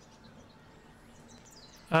fast!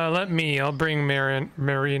 I'll bring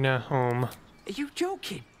Marina home. Are you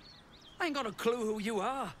joking? I ain't got a clue who you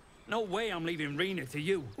are. No way I'm leaving Rena to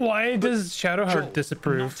you. Why does Shadowheart Joel,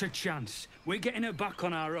 disapprove? Not a chance. We're getting her back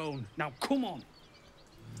on our own. Now, come on.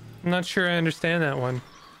 I'm not sure I understand that one.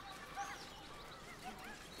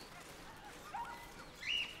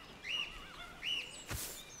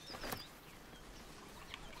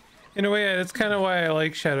 In a way, that's kind of why I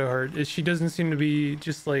like Shadowheart, is she doesn't seem to be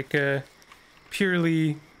just like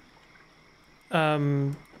purely,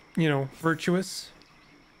 you know, virtuous.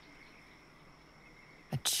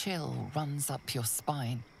 A chill runs up your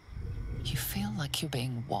spine. You feel like you're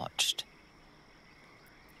being watched.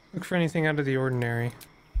 Look for anything out of the ordinary.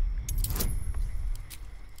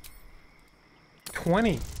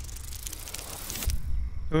 20.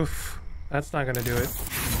 Oof, that's not gonna do it.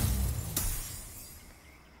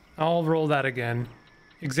 I'll roll that again.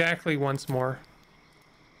 Exactly once more.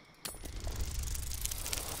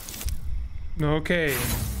 Okay.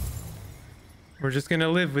 We're just gonna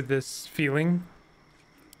live with this feeling.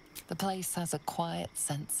 The place has a quiet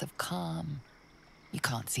sense of calm. You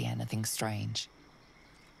can't see anything strange.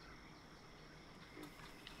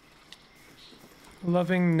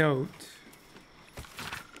 Loving note.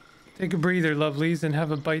 Take a breather, lovelies, and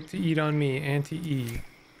have a bite to eat on me, Auntie E.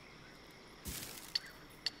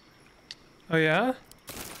 Oh yeah?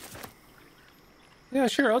 Yeah,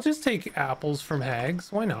 sure, I'll just take apples from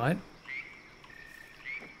hags. Why not?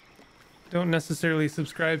 Don't necessarily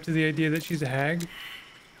subscribe to the idea that she's a hag.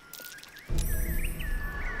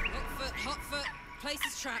 Hot foot. Place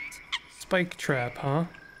is trapped. Spike trap, huh?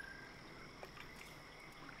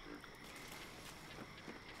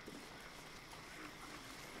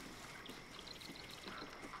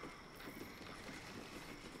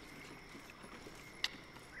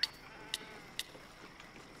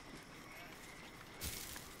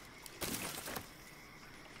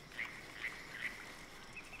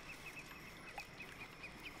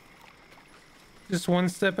 Just one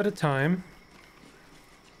step at a time.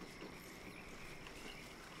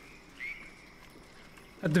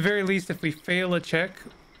 At the very least, if we fail a check,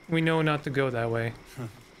 we know not to go that way.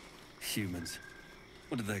 Humans.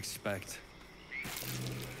 What did they expect?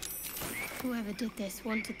 Whoever did this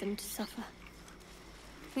wanted them to suffer.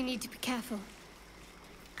 We need to be careful.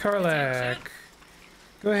 Karlach,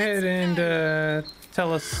 go ahead and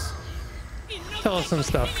tell us some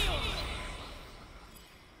stuff.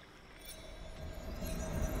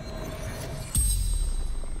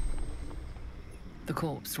 The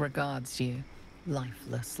corpse regards you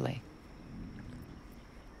lifelessly.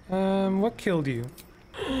 What killed you?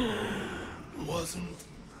 Wasn't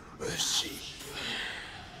a sheep.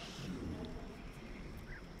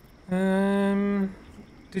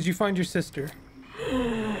 Did you find your sister?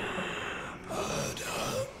 Heard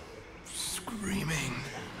her screaming,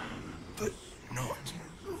 but not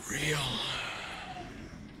real.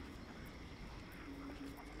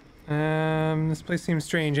 This place seems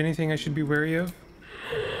strange. Anything I should be wary of?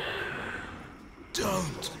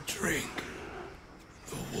 Don't drink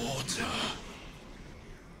the water.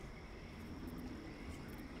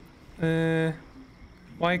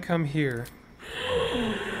 Why come here?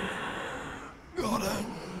 Gotta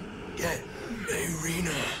get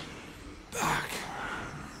Mayrina back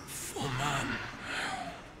for man.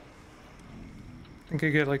 Think I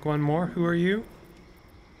get like one more. Who are you?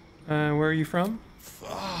 Where are you from?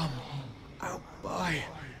 Farm out by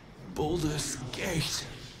Baldur's Gate.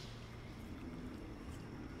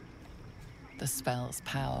 The spell's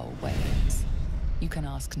power wanes. You can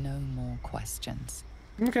ask no more questions.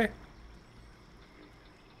 Okay.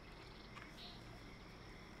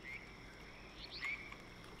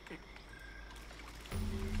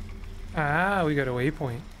 Ah, we got a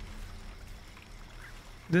waypoint.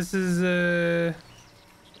 This is,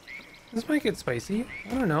 this might get spicy.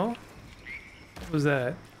 I don't know. What was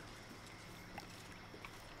that?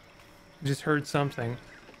 Just heard something.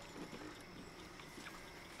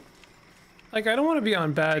 Like, I don't want to be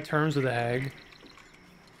on bad terms with the hag.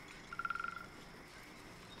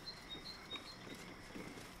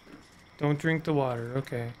 Don't drink the water,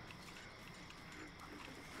 okay.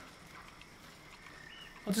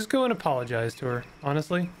 I'll just go and apologize to her,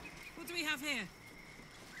 honestly. What do we have here?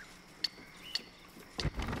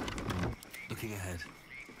 Looking ahead,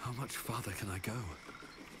 how much farther can I go?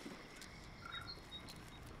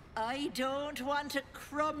 I don't want a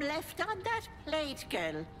crumb left on that plate,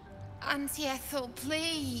 girl. Auntie Ethel,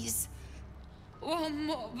 please. One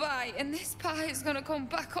more bite and this pie is gonna come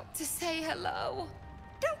back up to say hello.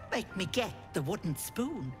 Don't make me get the wooden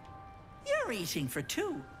spoon. You're eating for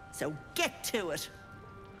two, so get to it.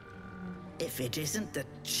 If it isn't the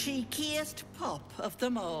cheekiest pup of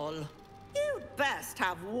them all. You'd best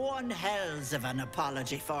have one hells of an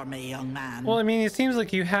apology for me, young man. Well, I mean, it seems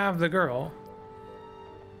like you have the girl.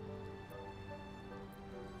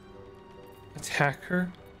 Attack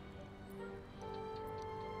her?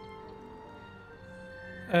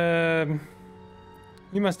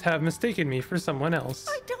 You must have mistaken me for someone else.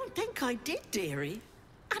 I don't think I did, dearie.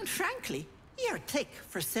 And frankly, you're thick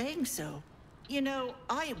for saying so. You know,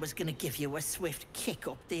 I was gonna give you a swift kick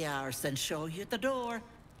up the arse and show you the door.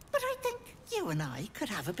 But I think you and I could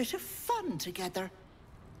have a bit of fun together.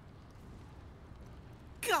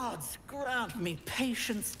 Gods grant me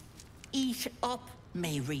patience. Eat up,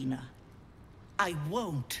 Mayrina. I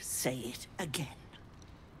won't say it again.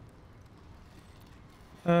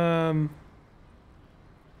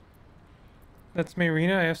 That's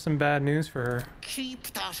Mayrina. I have some bad news for her.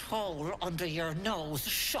 Keep that hole under your nose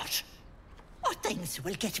shut, or things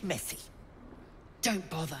will get messy. Don't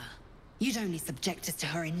bother. You'd only subject us to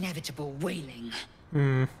her inevitable wailing.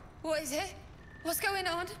 What is it? What's going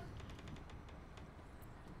on?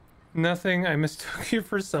 Nothing. I mistook you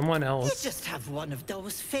for someone else. You just have one of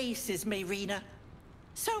those faces, Mayrina.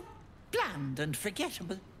 So bland and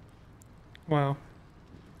forgettable. Wow.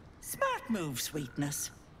 Smart move,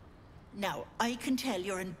 sweetness. Now, I can tell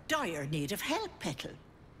you're in dire need of help, Petal.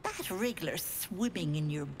 That wriggler swimming in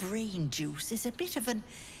your brain juice is a bit of an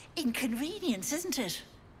inconvenience, isn't it?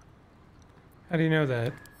 How do you know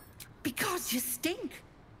that? Because you stink.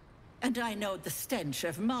 And I know the stench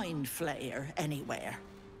of mind flayer anywhere.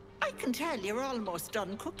 I can tell you're almost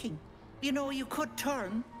done cooking. You know, you could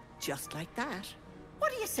turn just like that.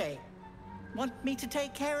 What do you say? Want me to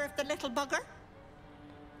take care of the little bugger?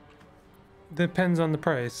 Depends on the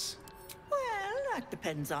price. Well, that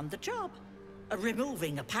depends on the job.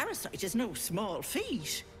 Removing a parasite is no small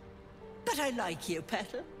feat. But I like you,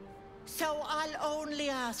 Petal. So I'll only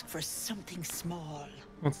ask for something small.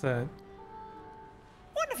 What's that?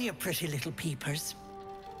 One of your pretty little peepers.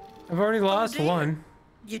 I've already lost one.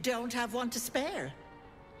 You don't have one to spare.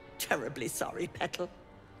 Terribly sorry, Petal.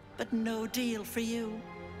 But no deal for you.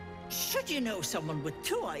 Should you know someone with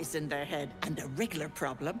two eyes in their head and a wriggler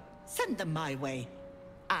problem, send them my way.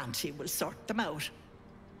 Auntie will sort them out.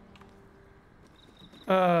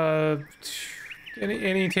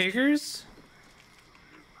 Any takers?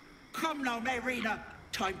 Come now, Mayrina.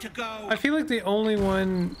 Time to go. I feel like the only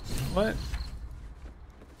one... What?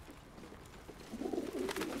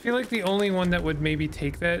 I feel like the only one that would maybe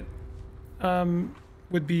take that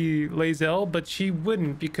would be Lae'zel, but she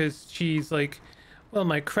wouldn't because she's like, well,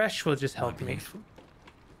 my creche will just help me.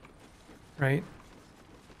 Right?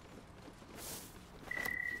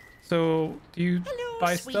 So, do you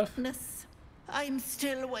buy sweetness. stuff? I'm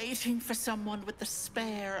still waiting for someone with the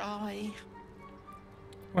spare eye.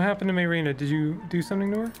 What happened to Mayrina? Did you do something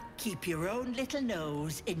to her? Keep your own little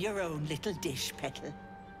nose in your own little dish, Petal.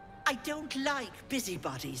 I don't like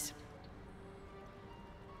busybodies.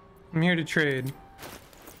 I'm here to trade.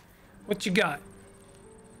 What you got?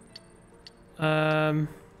 Let's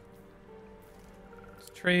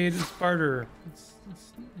trade, it's barter. It's,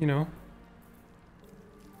 you know.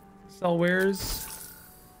 Sell wares.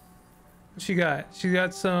 What she got? She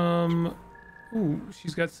got some... Ooh,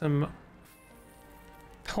 she's got some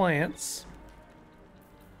plants.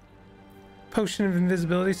 Potion of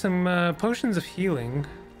invisibility, some potions of healing.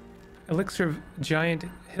 Elixir of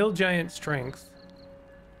hill giant strength.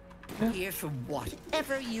 Yeah. Here for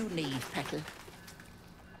whatever you need, Petal.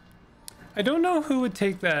 I don't know who would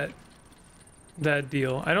take that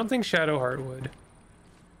deal. I don't think Shadowheart would.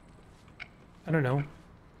 I don't know.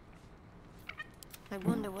 I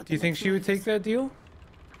wonder what. Do you think she would take that deal?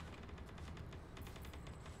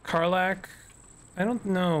 Karlach? I don't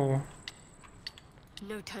know.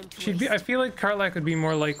 No time to She'd be. I feel like Karlach would be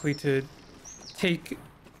more likely to take,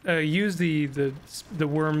 use the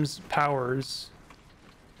worm's powers.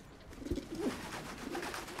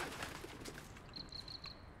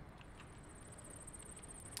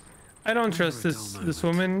 I don't trust this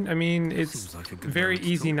woman. I mean, it's very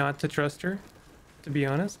easy not to trust her, to be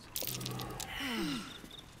honest.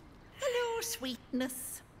 Hello,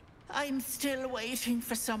 sweetness. I'm still waiting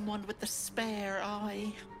for someone with the spare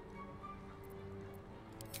eye.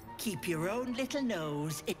 Keep your own little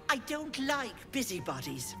nose. I don't like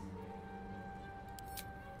busybodies.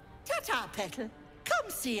 Ta-ta, Petal. Come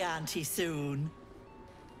see Auntie soon.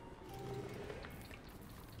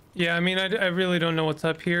 Yeah, I mean, I really don't know what's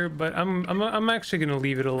up here, but I'm actually gonna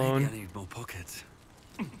leave it alone. Maybe I need more pockets.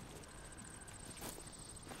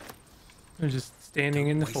 They're just standing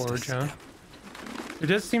in the forge, huh? There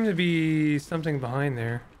does seem to be something behind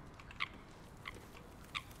there.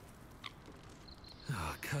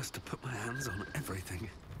 Oh, cursed to put my hands on everything.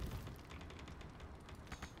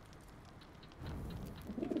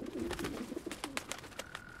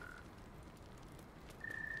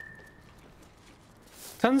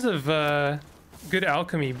 Tons of good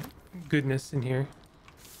alchemy goodness in here.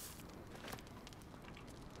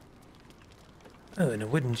 Oh, and a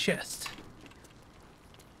wooden chest.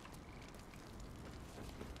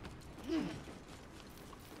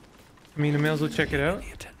 I mean, I may as well check it out.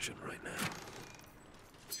 Any attention right now?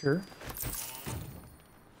 Sure.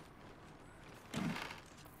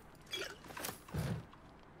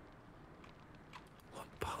 What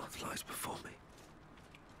path lies before me?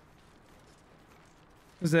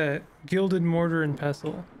 Is that gilded mortar and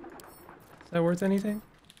pestle? Is that worth anything?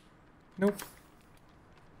 Nope.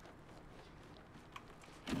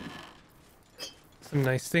 Some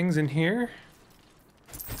nice things in here.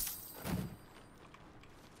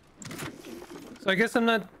 So I guess I'm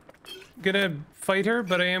not gonna fight her,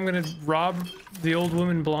 but I am gonna rob the old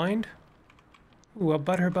woman blind. Ooh, a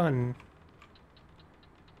butter bun.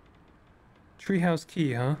 Treehouse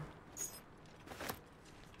key, huh?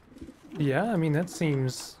 Yeah, I mean, that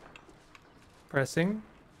seems pressing.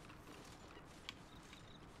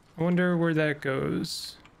 I wonder where that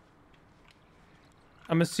goes.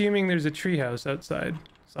 I'm assuming there's a treehouse outside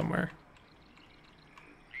somewhere.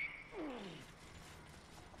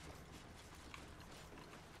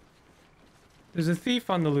 There's a thief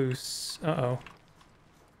on the loose. Uh-oh.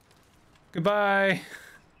 Goodbye.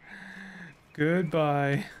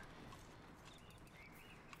 Goodbye.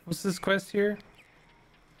 What's this quest here?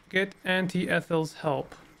 Get Auntie Ethel's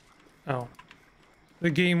help. Oh. The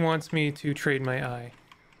game wants me to trade my eye.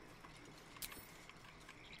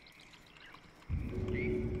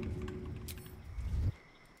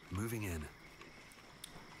 Moving in.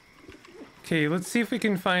 Okay, let's see if we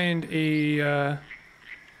can find a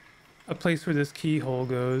place where this keyhole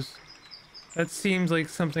goes. That seems like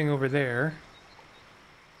something over there.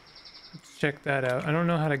 Let's check that out. I don't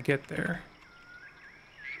know how to get there.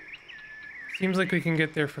 Seems like we can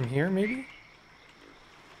get there from here, maybe?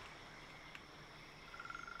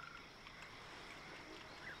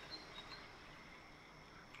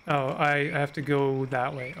 Oh, I have to go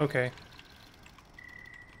that way. Okay.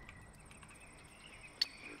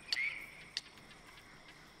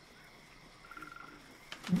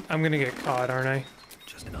 I'm gonna get caught, aren't I?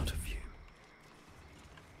 Just out of view.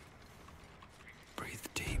 Breathe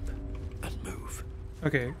deep and move.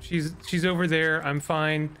 Okay, she's over there. I'm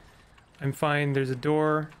fine. I'm fine. There's a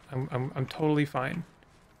door. I'm totally fine.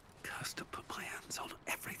 Cursed to put my hands on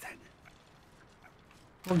everything.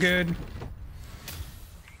 We're good.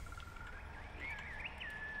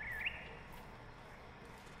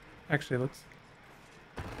 Actually, let's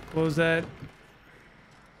close that.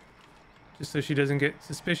 Just so she doesn't get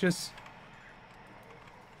suspicious.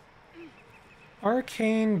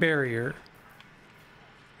 Arcane barrier.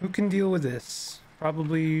 Who can deal with this?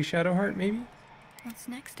 Probably Shadowheart, maybe? What's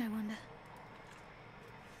next, I wonder?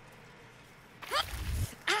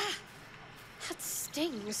 Ah! That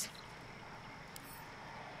stings.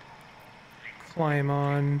 Climb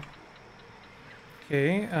on.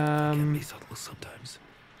 Okay, Can be subtle sometimes.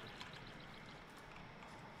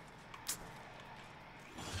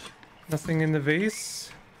 Nothing in the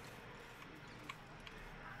vase.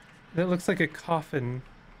 That looks like a coffin.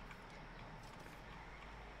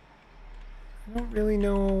 I don't really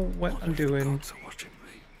know what I'm doing.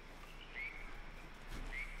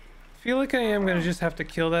 Feel like I am gonna just have to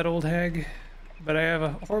kill that old hag, but I have a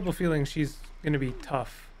horrible feeling she's gonna be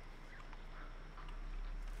tough.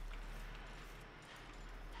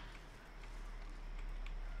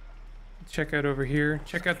 Check out over here.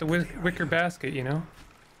 Check out the wicker basket, you know?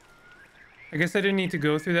 I guess I didn't need to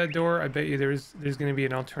go through that door. I bet you there's gonna be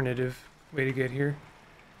an alternative way to get here.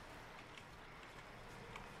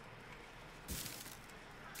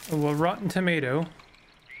 Oh, a rotten tomato.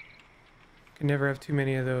 Can never have too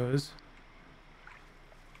many of those.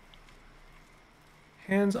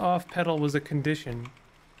 Hands off pedal was a condition.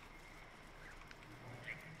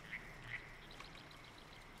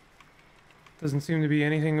 Doesn't seem to be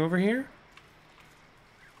anything over here.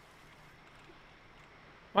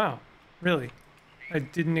 Wow, really? I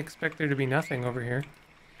didn't expect there to be nothing over here.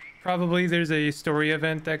 Probably there's a story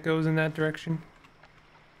event that goes in that direction.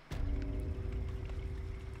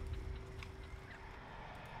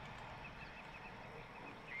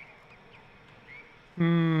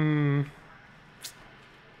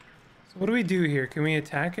 So what do we do here? Can we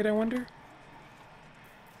attack it, I wonder?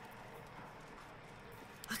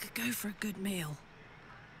 I could go for a good meal.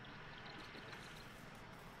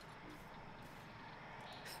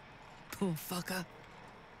 Poor fucker.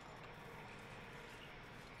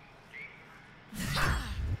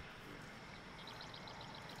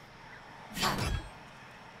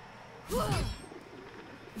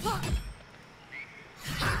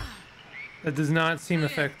 That does not seem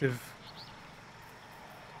effective.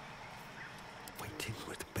 Waiting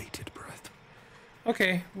with bated breath.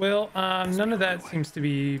 Okay, well, none of that seems to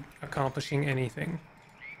be accomplishing anything.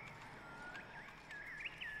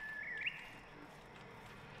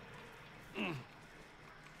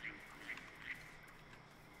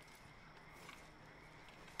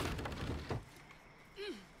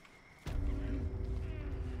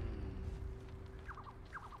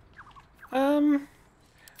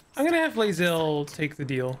 I'm gonna have Lae'zel take the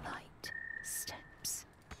deal.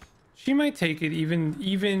 She might take it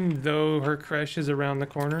even though her creche is around the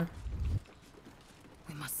corner.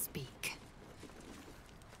 We must speak.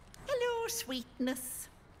 Hello, sweetness.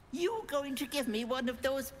 You going to give me one of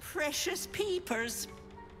those precious peepers?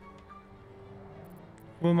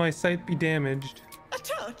 Will my sight be damaged? A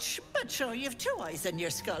touch, but sure you've 2 eyes in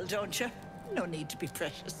your skull, don't you? No need to be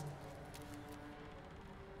precious.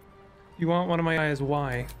 You want one of my eyes?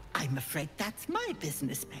 Why? I'm afraid that's my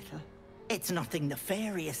business matter. It's nothing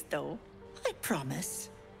nefarious, though. I promise.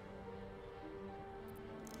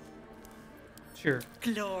 Sure.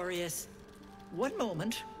 Glorious. One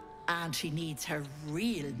moment, and she needs her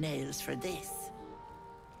real nails for this.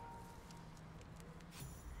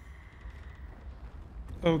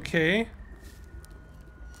 Okay.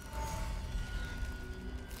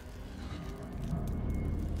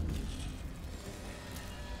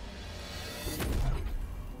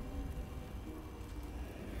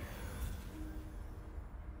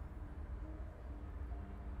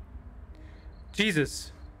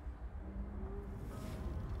 Jesus.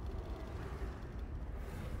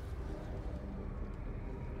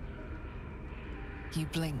 You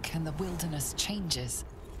blink and the wilderness changes.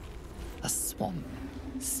 A swamp,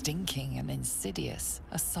 stinking and insidious,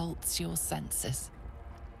 assaults your senses.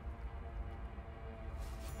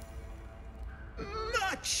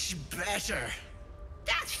 Much better.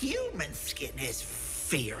 That human skin is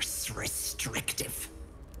fierce restrictive.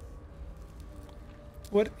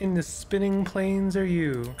 What in the spinning plains are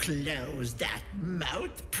you? Close that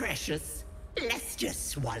mouth, precious. Let's just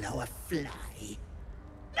swallow a fly.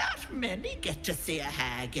 Not many get to see a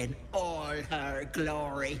hag in all her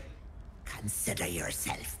glory. Consider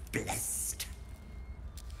yourself blessed.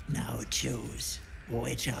 Now choose,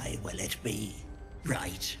 which eye will it be?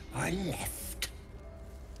 Right or left?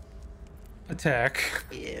 Attack.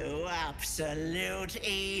 You absolute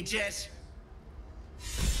idiot.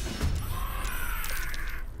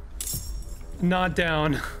 Not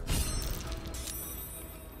down.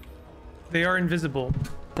 They are invisible,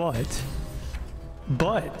 but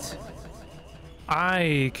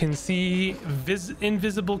I can see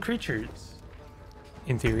invisible creatures,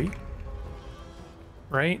 in theory,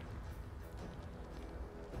 right?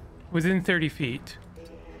 Within 30 feet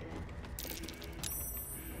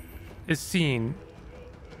is seen,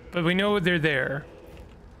 but we know they're there.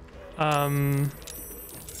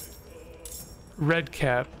 Red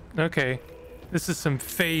cap. Okay, this is some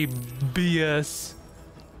Fae BS.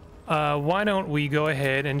 Why don't we go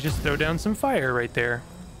ahead and just throw down some fire right there?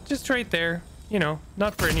 Just right there. You know,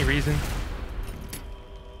 not for any reason.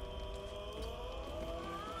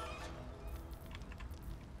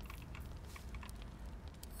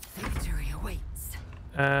 Victory awaits.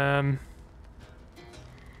 That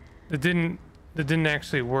didn't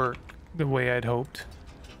actually work the way I'd hoped.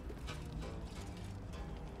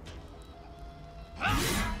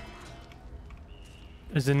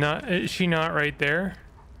 Is she not right there?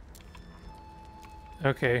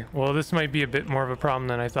 Okay, well this might be a bit more of a problem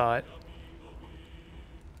than I thought.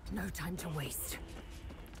 No time to waste.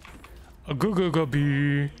 A go go go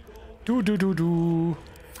bee. Do do do do.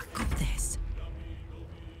 I got this.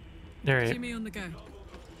 Alright. See me on the go.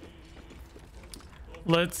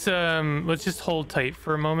 Let's just hold tight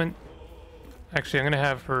for a moment. Actually, I'm gonna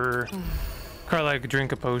have her Carla could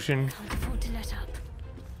drink a potion. Can't afford to let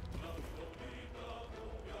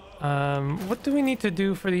up. What do we need to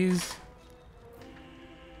do for these?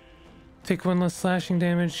 Take one less slashing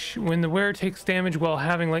damage. When the wearer takes damage while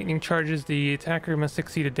having lightning charges, the attacker must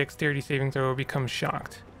succeed a dexterity saving throw or become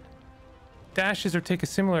shocked. Dashes or take a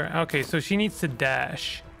similar... Okay, so she needs to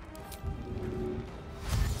dash.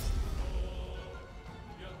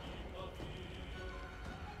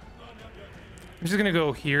 I'm just gonna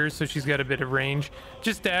go here so she's got a bit of range.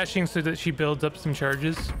 Just dashing so that she builds up some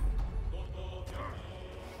charges.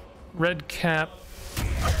 Red cap.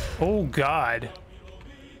 Oh god.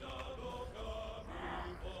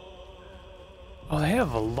 Oh, they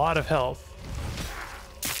have a lot of health.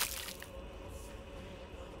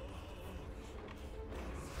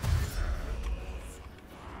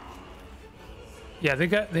 Yeah,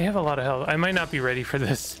 they have a lot of health. I might not be ready for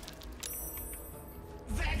this.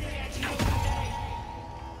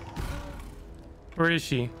 Where is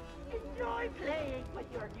she? Enjoy playing with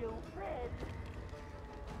your new friend.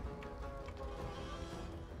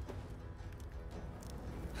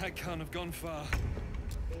 That can't have gone far.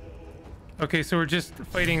 Okay, so we're just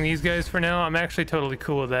fighting these guys for now. I'm actually totally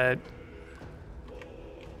cool with that.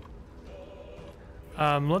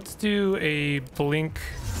 Let's do a blink,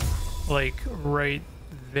 like right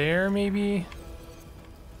there, maybe.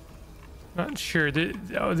 Not sure.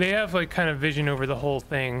 They have like kind of vision over the whole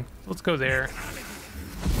thing. Let's go there.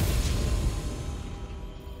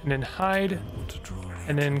 And then hide.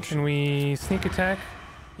 And then can we sneak attack?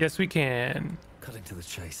 Yes, we can. Cutting to the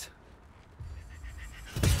chase.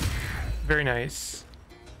 Very nice.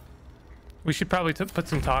 We should probably put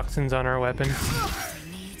some toxins on our weapon.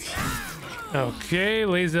 Okay,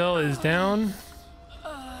 Lae'zel is down.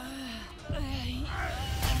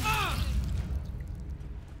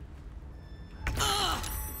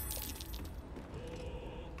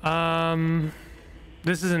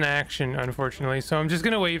 This is an action, unfortunately, so I'm just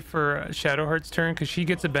gonna wait for Shadowheart's turn because she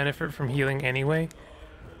gets a benefit from healing anyway,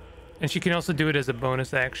 and she can also do it as a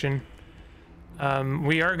bonus action.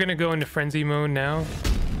 We are gonna go into frenzy mode now.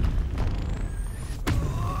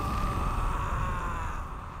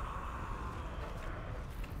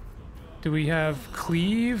 Do we have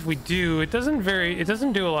cleave? We do. It doesn't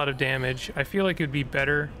do a lot of damage. I feel like it would be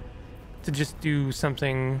better to just do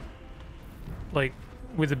something like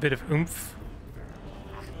with a bit of oomph.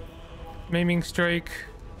 Maiming strike.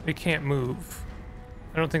 They can't move.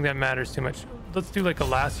 I don't think that matters too much. Let's do like a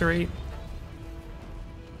lacerate.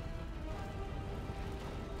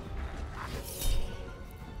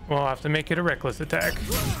 We'll have to make it a reckless attack.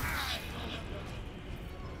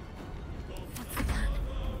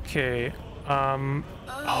 Okay. Oh,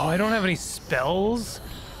 I don't have any spells.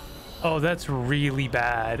 Oh, that's really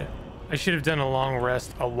bad. I should have done a long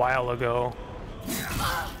rest a while ago.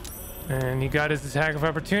 And he got his attack of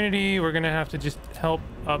opportunity. We're gonna have to just help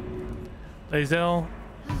up Lae'zel.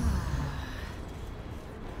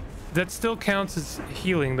 That still counts as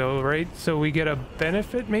healing though, right? So we get a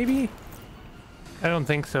benefit maybe? I don't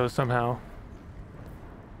think so somehow.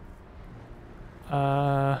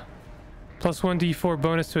 Plus 1d4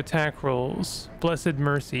 bonus to attack rolls. Blessed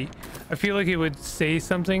Mercy. I feel like it would say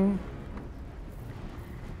something.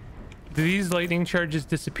 Do these lightning charges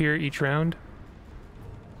disappear each round?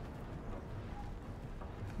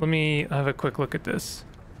 Let me have a quick look at this.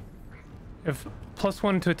 If plus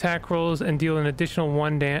 1 to attack rolls and deal an additional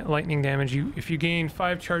 1 lightning damage, if you gain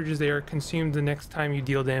 5 charges, they are consumed the next time you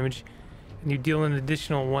deal damage, and you deal an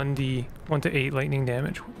additional 1 to 8 lightning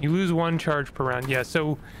damage. You lose 1 charge per round. Yeah,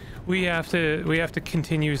 so we have to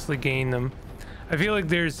continuously gain them. I feel like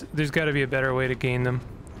there's got to be a better way to gain them,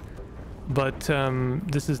 but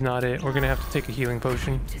this is not it. We're gonna have to take a healing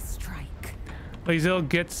potion. Lae'zel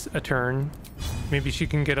gets a turn. Maybe she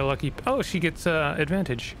can get a lucky... Oh, she gets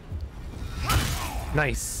advantage.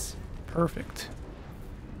 Nice. Perfect.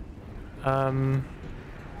 Does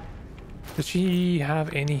she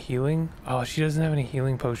have any healing? Oh, she doesn't have any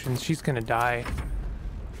healing potions. She's gonna die.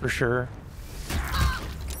 For sure.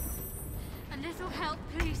 A little help,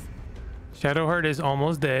 please. Shadowheart is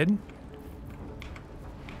almost dead.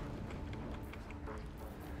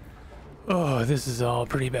 Oh, this is all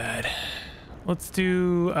pretty bad. Let's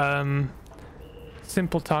do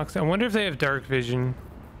simple toxin. I wonder if they have dark vision,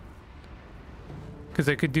 because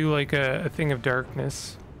I could do like a thing of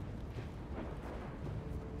darkness.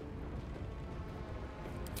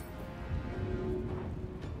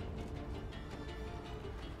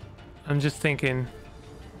 I'm just thinking.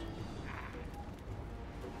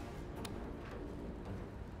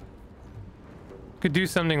 Could do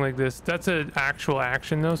something like this. That's an actual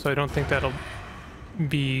action though, so I don't think that'll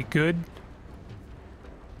be good.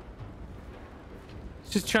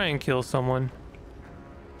 Just try and kill someone.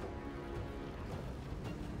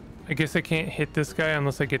 I guess I can't hit this guy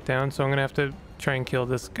unless I get down, so I'm gonna have to try and kill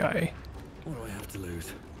this guy. What do I have to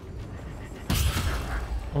lose?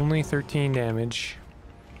 Only 13 damage.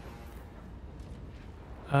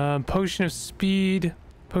 Potion of speed,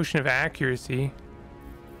 potion of accuracy.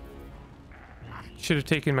 Should have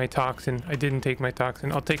taken my toxin. I didn't take my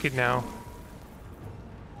toxin. I'll take it now.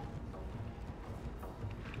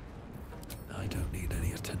 I don't need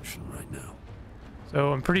any attention right now.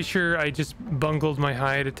 So I'm pretty sure I just bungled my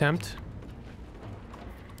hide attempt.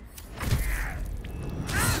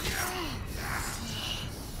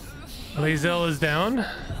 Lae'zel is down.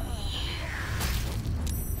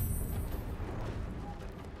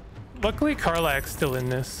 Luckily, Karlach's still in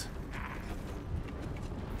this.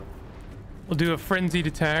 We'll do a frenzied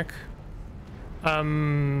attack.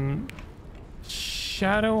 Shadowheart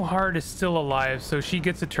is still alive, so she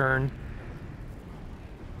gets a turn.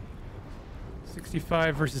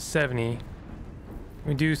 65 versus 70.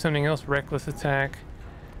 We do something else. Reckless attack.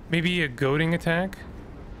 Maybe a goading attack.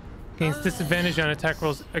 Gains disadvantage on attack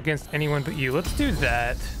rolls against anyone but you. Let's do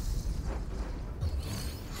that.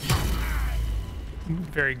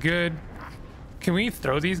 Very good. Can we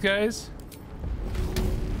throw these guys?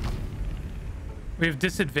 We have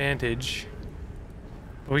disadvantage,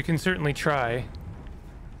 but we can certainly try.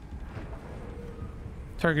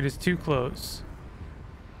 Target is too close.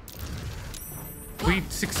 We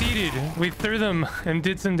succeeded. We threw them and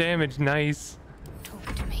did some damage. Nice.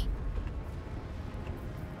 Talk to me.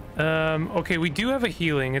 Okay, we do have a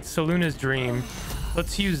healing. It's Seluna's Dream.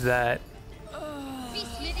 Let's use that.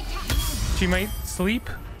 She might sleep.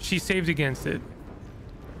 She saved against it,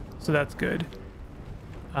 so that's good.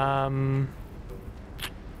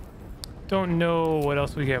 Don't know what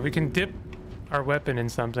else we get. We can dip our weapon in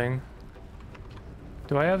something.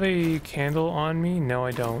 Do I have a candle on me? No,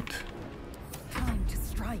 I don't. Time to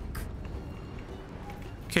strike.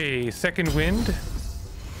 Okay, second wind.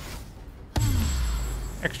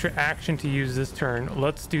 Extra action to use this turn.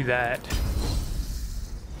 Let's do that.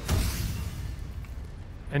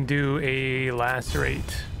 And do a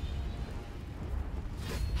lacerate.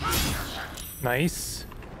 Nice.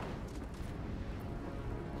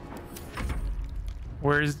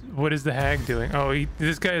 What is the hag doing? Oh,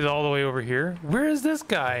 this guy is all the way over here. Where is this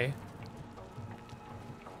guy?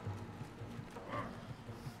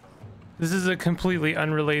 This is a completely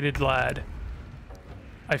unrelated lad,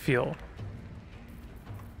 I feel.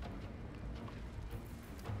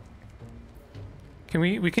 Can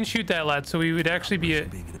we can shoot that lad, so we would actually be a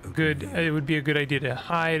good, it would be a good idea to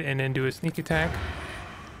hide and then do a sneak attack.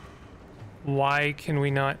 Why can we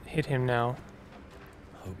not hit him now?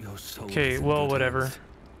 Okay, well, whatever.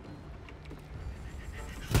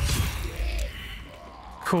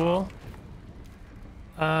 Cool.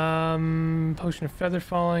 Potion of feather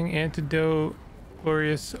falling, antidote,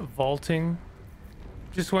 glorious vaulting.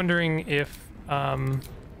 Just wondering if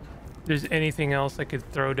there's anything else I could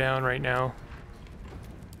throw down right now.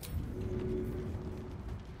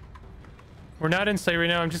 We're not in sight right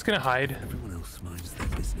now. I'm just gonna hide. Everyone else minds their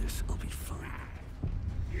business. I'll be fine.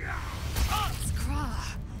 Scraw!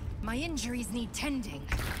 My injuries need tending.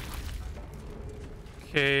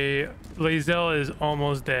 Okay, Lae'zel is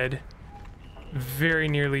almost dead. Very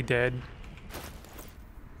nearly dead.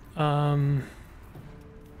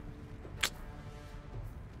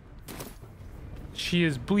 She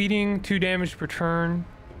is bleeding, 2 damage per turn.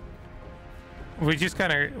 We just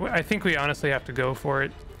kind of, I think we honestly have to go for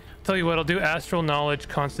it. Tell you what, I'll do Astral Knowledge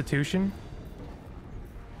Constitution.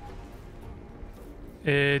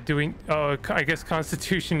 Oh, I guess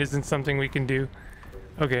Constitution isn't something we can do.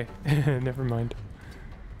 Okay, never mind.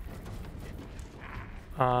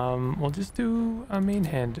 We'll just do a main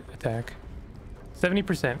hand attack.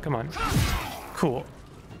 70%, come on. Cool.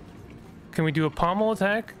 Can we do a pommel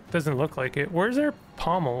attack? Doesn't look like it. Where's our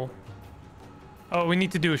pommel? Oh, we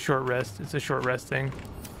need to do a short rest. It's a short rest thing.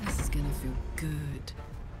 This is gonna feel good.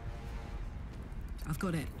 I've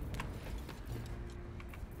got it.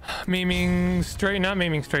 Maiming strike, not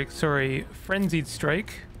maiming strike, sorry. Frenzied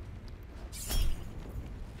strike.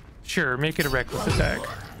 Sure, make it a reckless attack.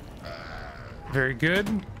 Very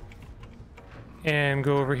good. And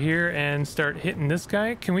go over here and start hitting this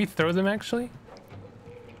guy. Can we throw them actually?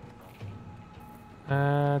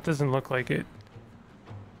 It doesn't look like it.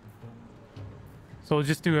 So we'll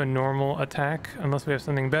just do a normal attack unless we have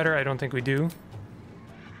something better. I don't think we do.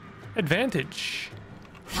 Advantage.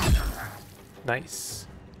 Nice.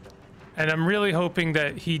 And I'm really hoping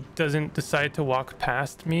that he doesn't decide to walk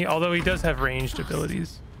past me, although he does have ranged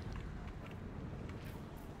abilities.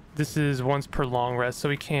 this is once per long rest, so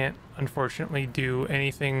we can't unfortunately do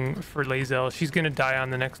anything for Lae'zel. She's gonna die on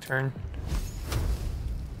the next turn.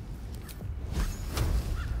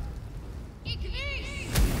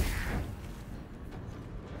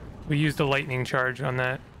 We used a lightning charge on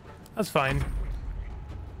that. That's fine.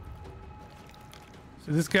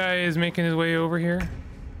 So this guy is making his way over here.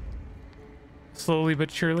 Slowly but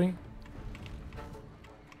surely.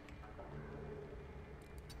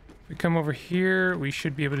 If we come over here, we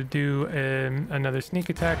should be able to do another sneak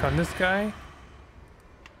attack on this guy.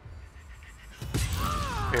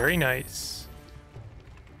 Very nice.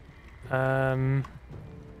 I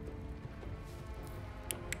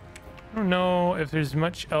don't know if there's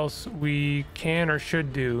much else we can or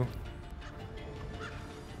should do. So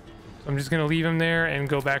I'm just gonna leave him there and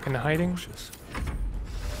go back into hiding.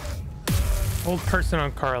 Old person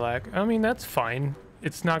on Karlach. I mean, that's fine.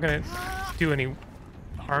 It's not gonna do any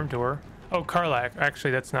harm to her. Oh, Karlach.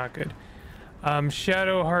 Actually, that's not good.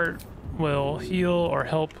 Shadowheart will heal or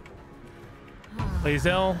help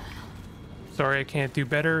Lae'zel. Sorry, I can't do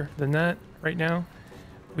better than that right now.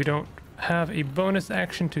 We don't have a bonus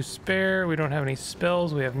action to spare. We don't have any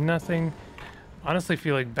spells. We have nothing. Honestly,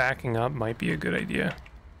 feel like backing up might be a good idea.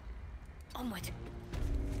 Onward.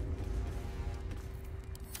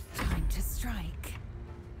 Time to strike.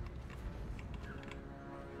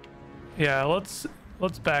 Yeah, let's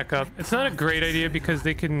back up. It's not a great idea because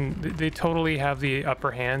they totally have the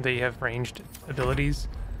upper hand. They have ranged abilities.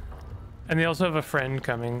 And they also have a friend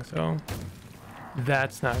coming, so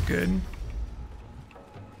that's not good.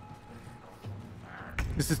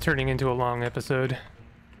 This is turning into a long episode.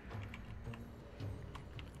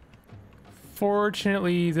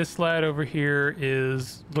 Fortunately, this lad over here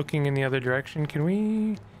is looking in the other direction. Can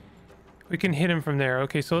we can hit him from there.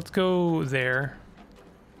 Okay, so let's go there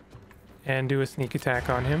and do a sneak attack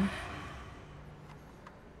on him.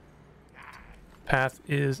 Path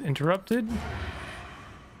is interrupted.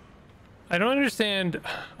 I don't understand.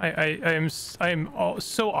 I am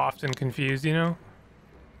so often confused, you know?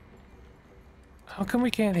 How come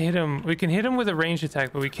we can't hit him? We can hit him with a ranged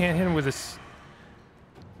attack, but we can't hit him with a...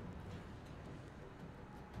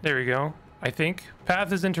 There we go. I think.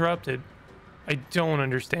 Path is interrupted. I don't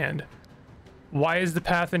understand. Why is the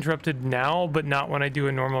path interrupted now, but not when I do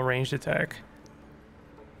a normal ranged attack?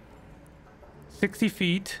 60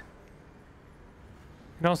 feet.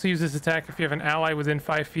 You can also use this attack if you have an ally within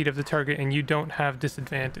 5 feet of the target and you don't have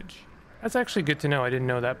disadvantage. That's actually good to know. I didn't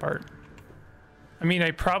know that part. I mean,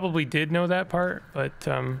 I probably did know that part, but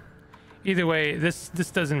either way, this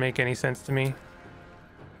doesn't make any sense to me.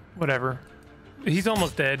 Whatever. He's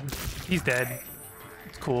almost dead. He's dead.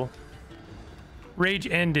 It's cool. Rage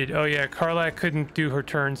ended. Oh yeah, Karlach couldn't do her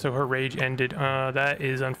turn, so her rage ended. That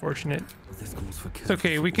is unfortunate. It's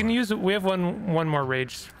okay. We can use it. We have one more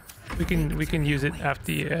rage. We can use it after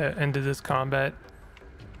the end of this combat.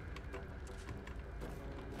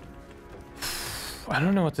 I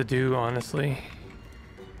don't know what to do, honestly.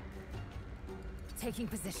 Taking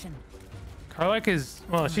position. Karlach is,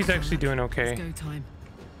 well, she's actually doing okay. Go time.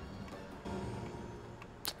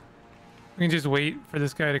 We can just wait for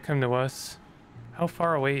this guy to come to us. How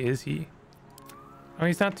far away is he? Oh,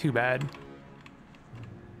 he's not too bad.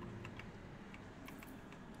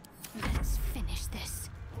 Let's finish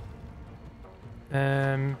this.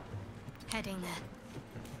 Heading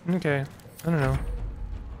there. Okay. I don't know.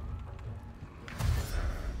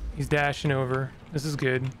 He's dashing over. This is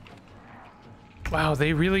good. Wow,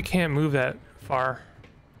 they really can't move that far.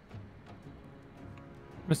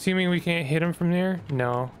 I'm assuming we can't hit him from there?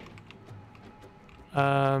 No.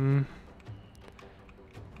 I'm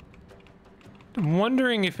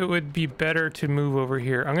wondering if it would be better to move over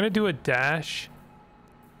here. I'm gonna do a dash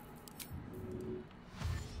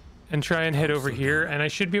and try and head over here, and I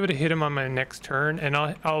should be able to hit him on my next turn, and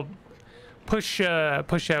I'll push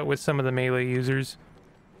out with some of the melee users.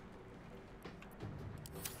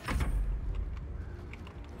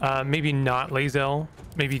 Maybe not Lae'zel,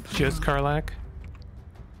 maybe just Karlach.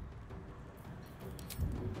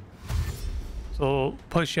 So we'll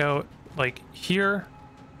push out like here.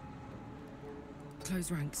 Close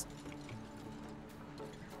ranks.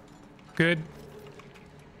 Good.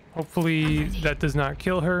 Hopefully that does not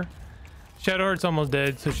kill her. Shadowheart's almost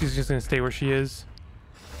dead, so she's just gonna stay where she is.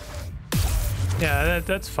 Yeah,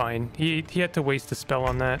 that's fine. He had to waste a spell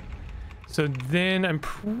on that. So then I'm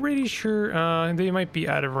pretty sure they might be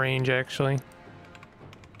out of range, actually.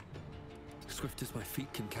 Swift as my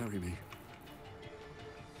feet can carry me.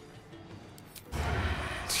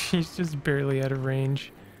 She's just barely out of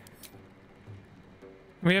range.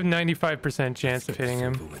 We have 95% chance of hitting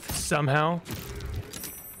him somehow.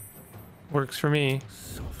 Works for me.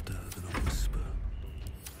 Soft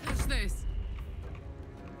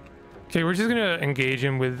Okay, we're just gonna engage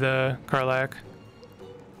him with Karlak.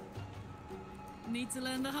 Need to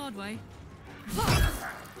learn the hard way.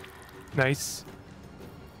 Nice.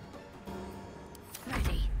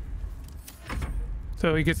 Ready.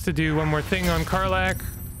 So he gets to do one more thing on Karlak.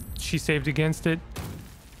 She saved against it.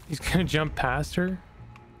 He's gonna jump past her.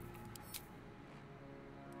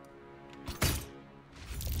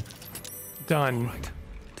 Done. Right.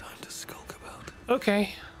 Time to skulk about.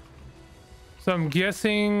 Okay. So I'm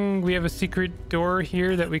guessing we have a secret door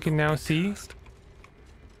here that we can now see.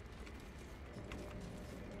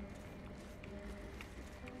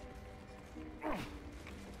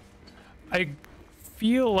 I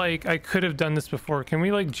feel like I could have done this before. Can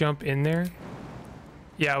we like jump in there?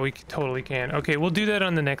 Yeah, we totally can. Okay, we'll do that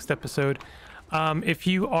on the next episode. If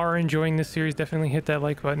you are enjoying this series, definitely hit that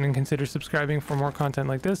like button and consider subscribing for more content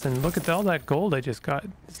like this. And look at all that gold I just got.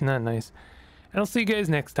 Isn't that nice? And I'll see you guys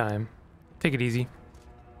next time. Take it easy.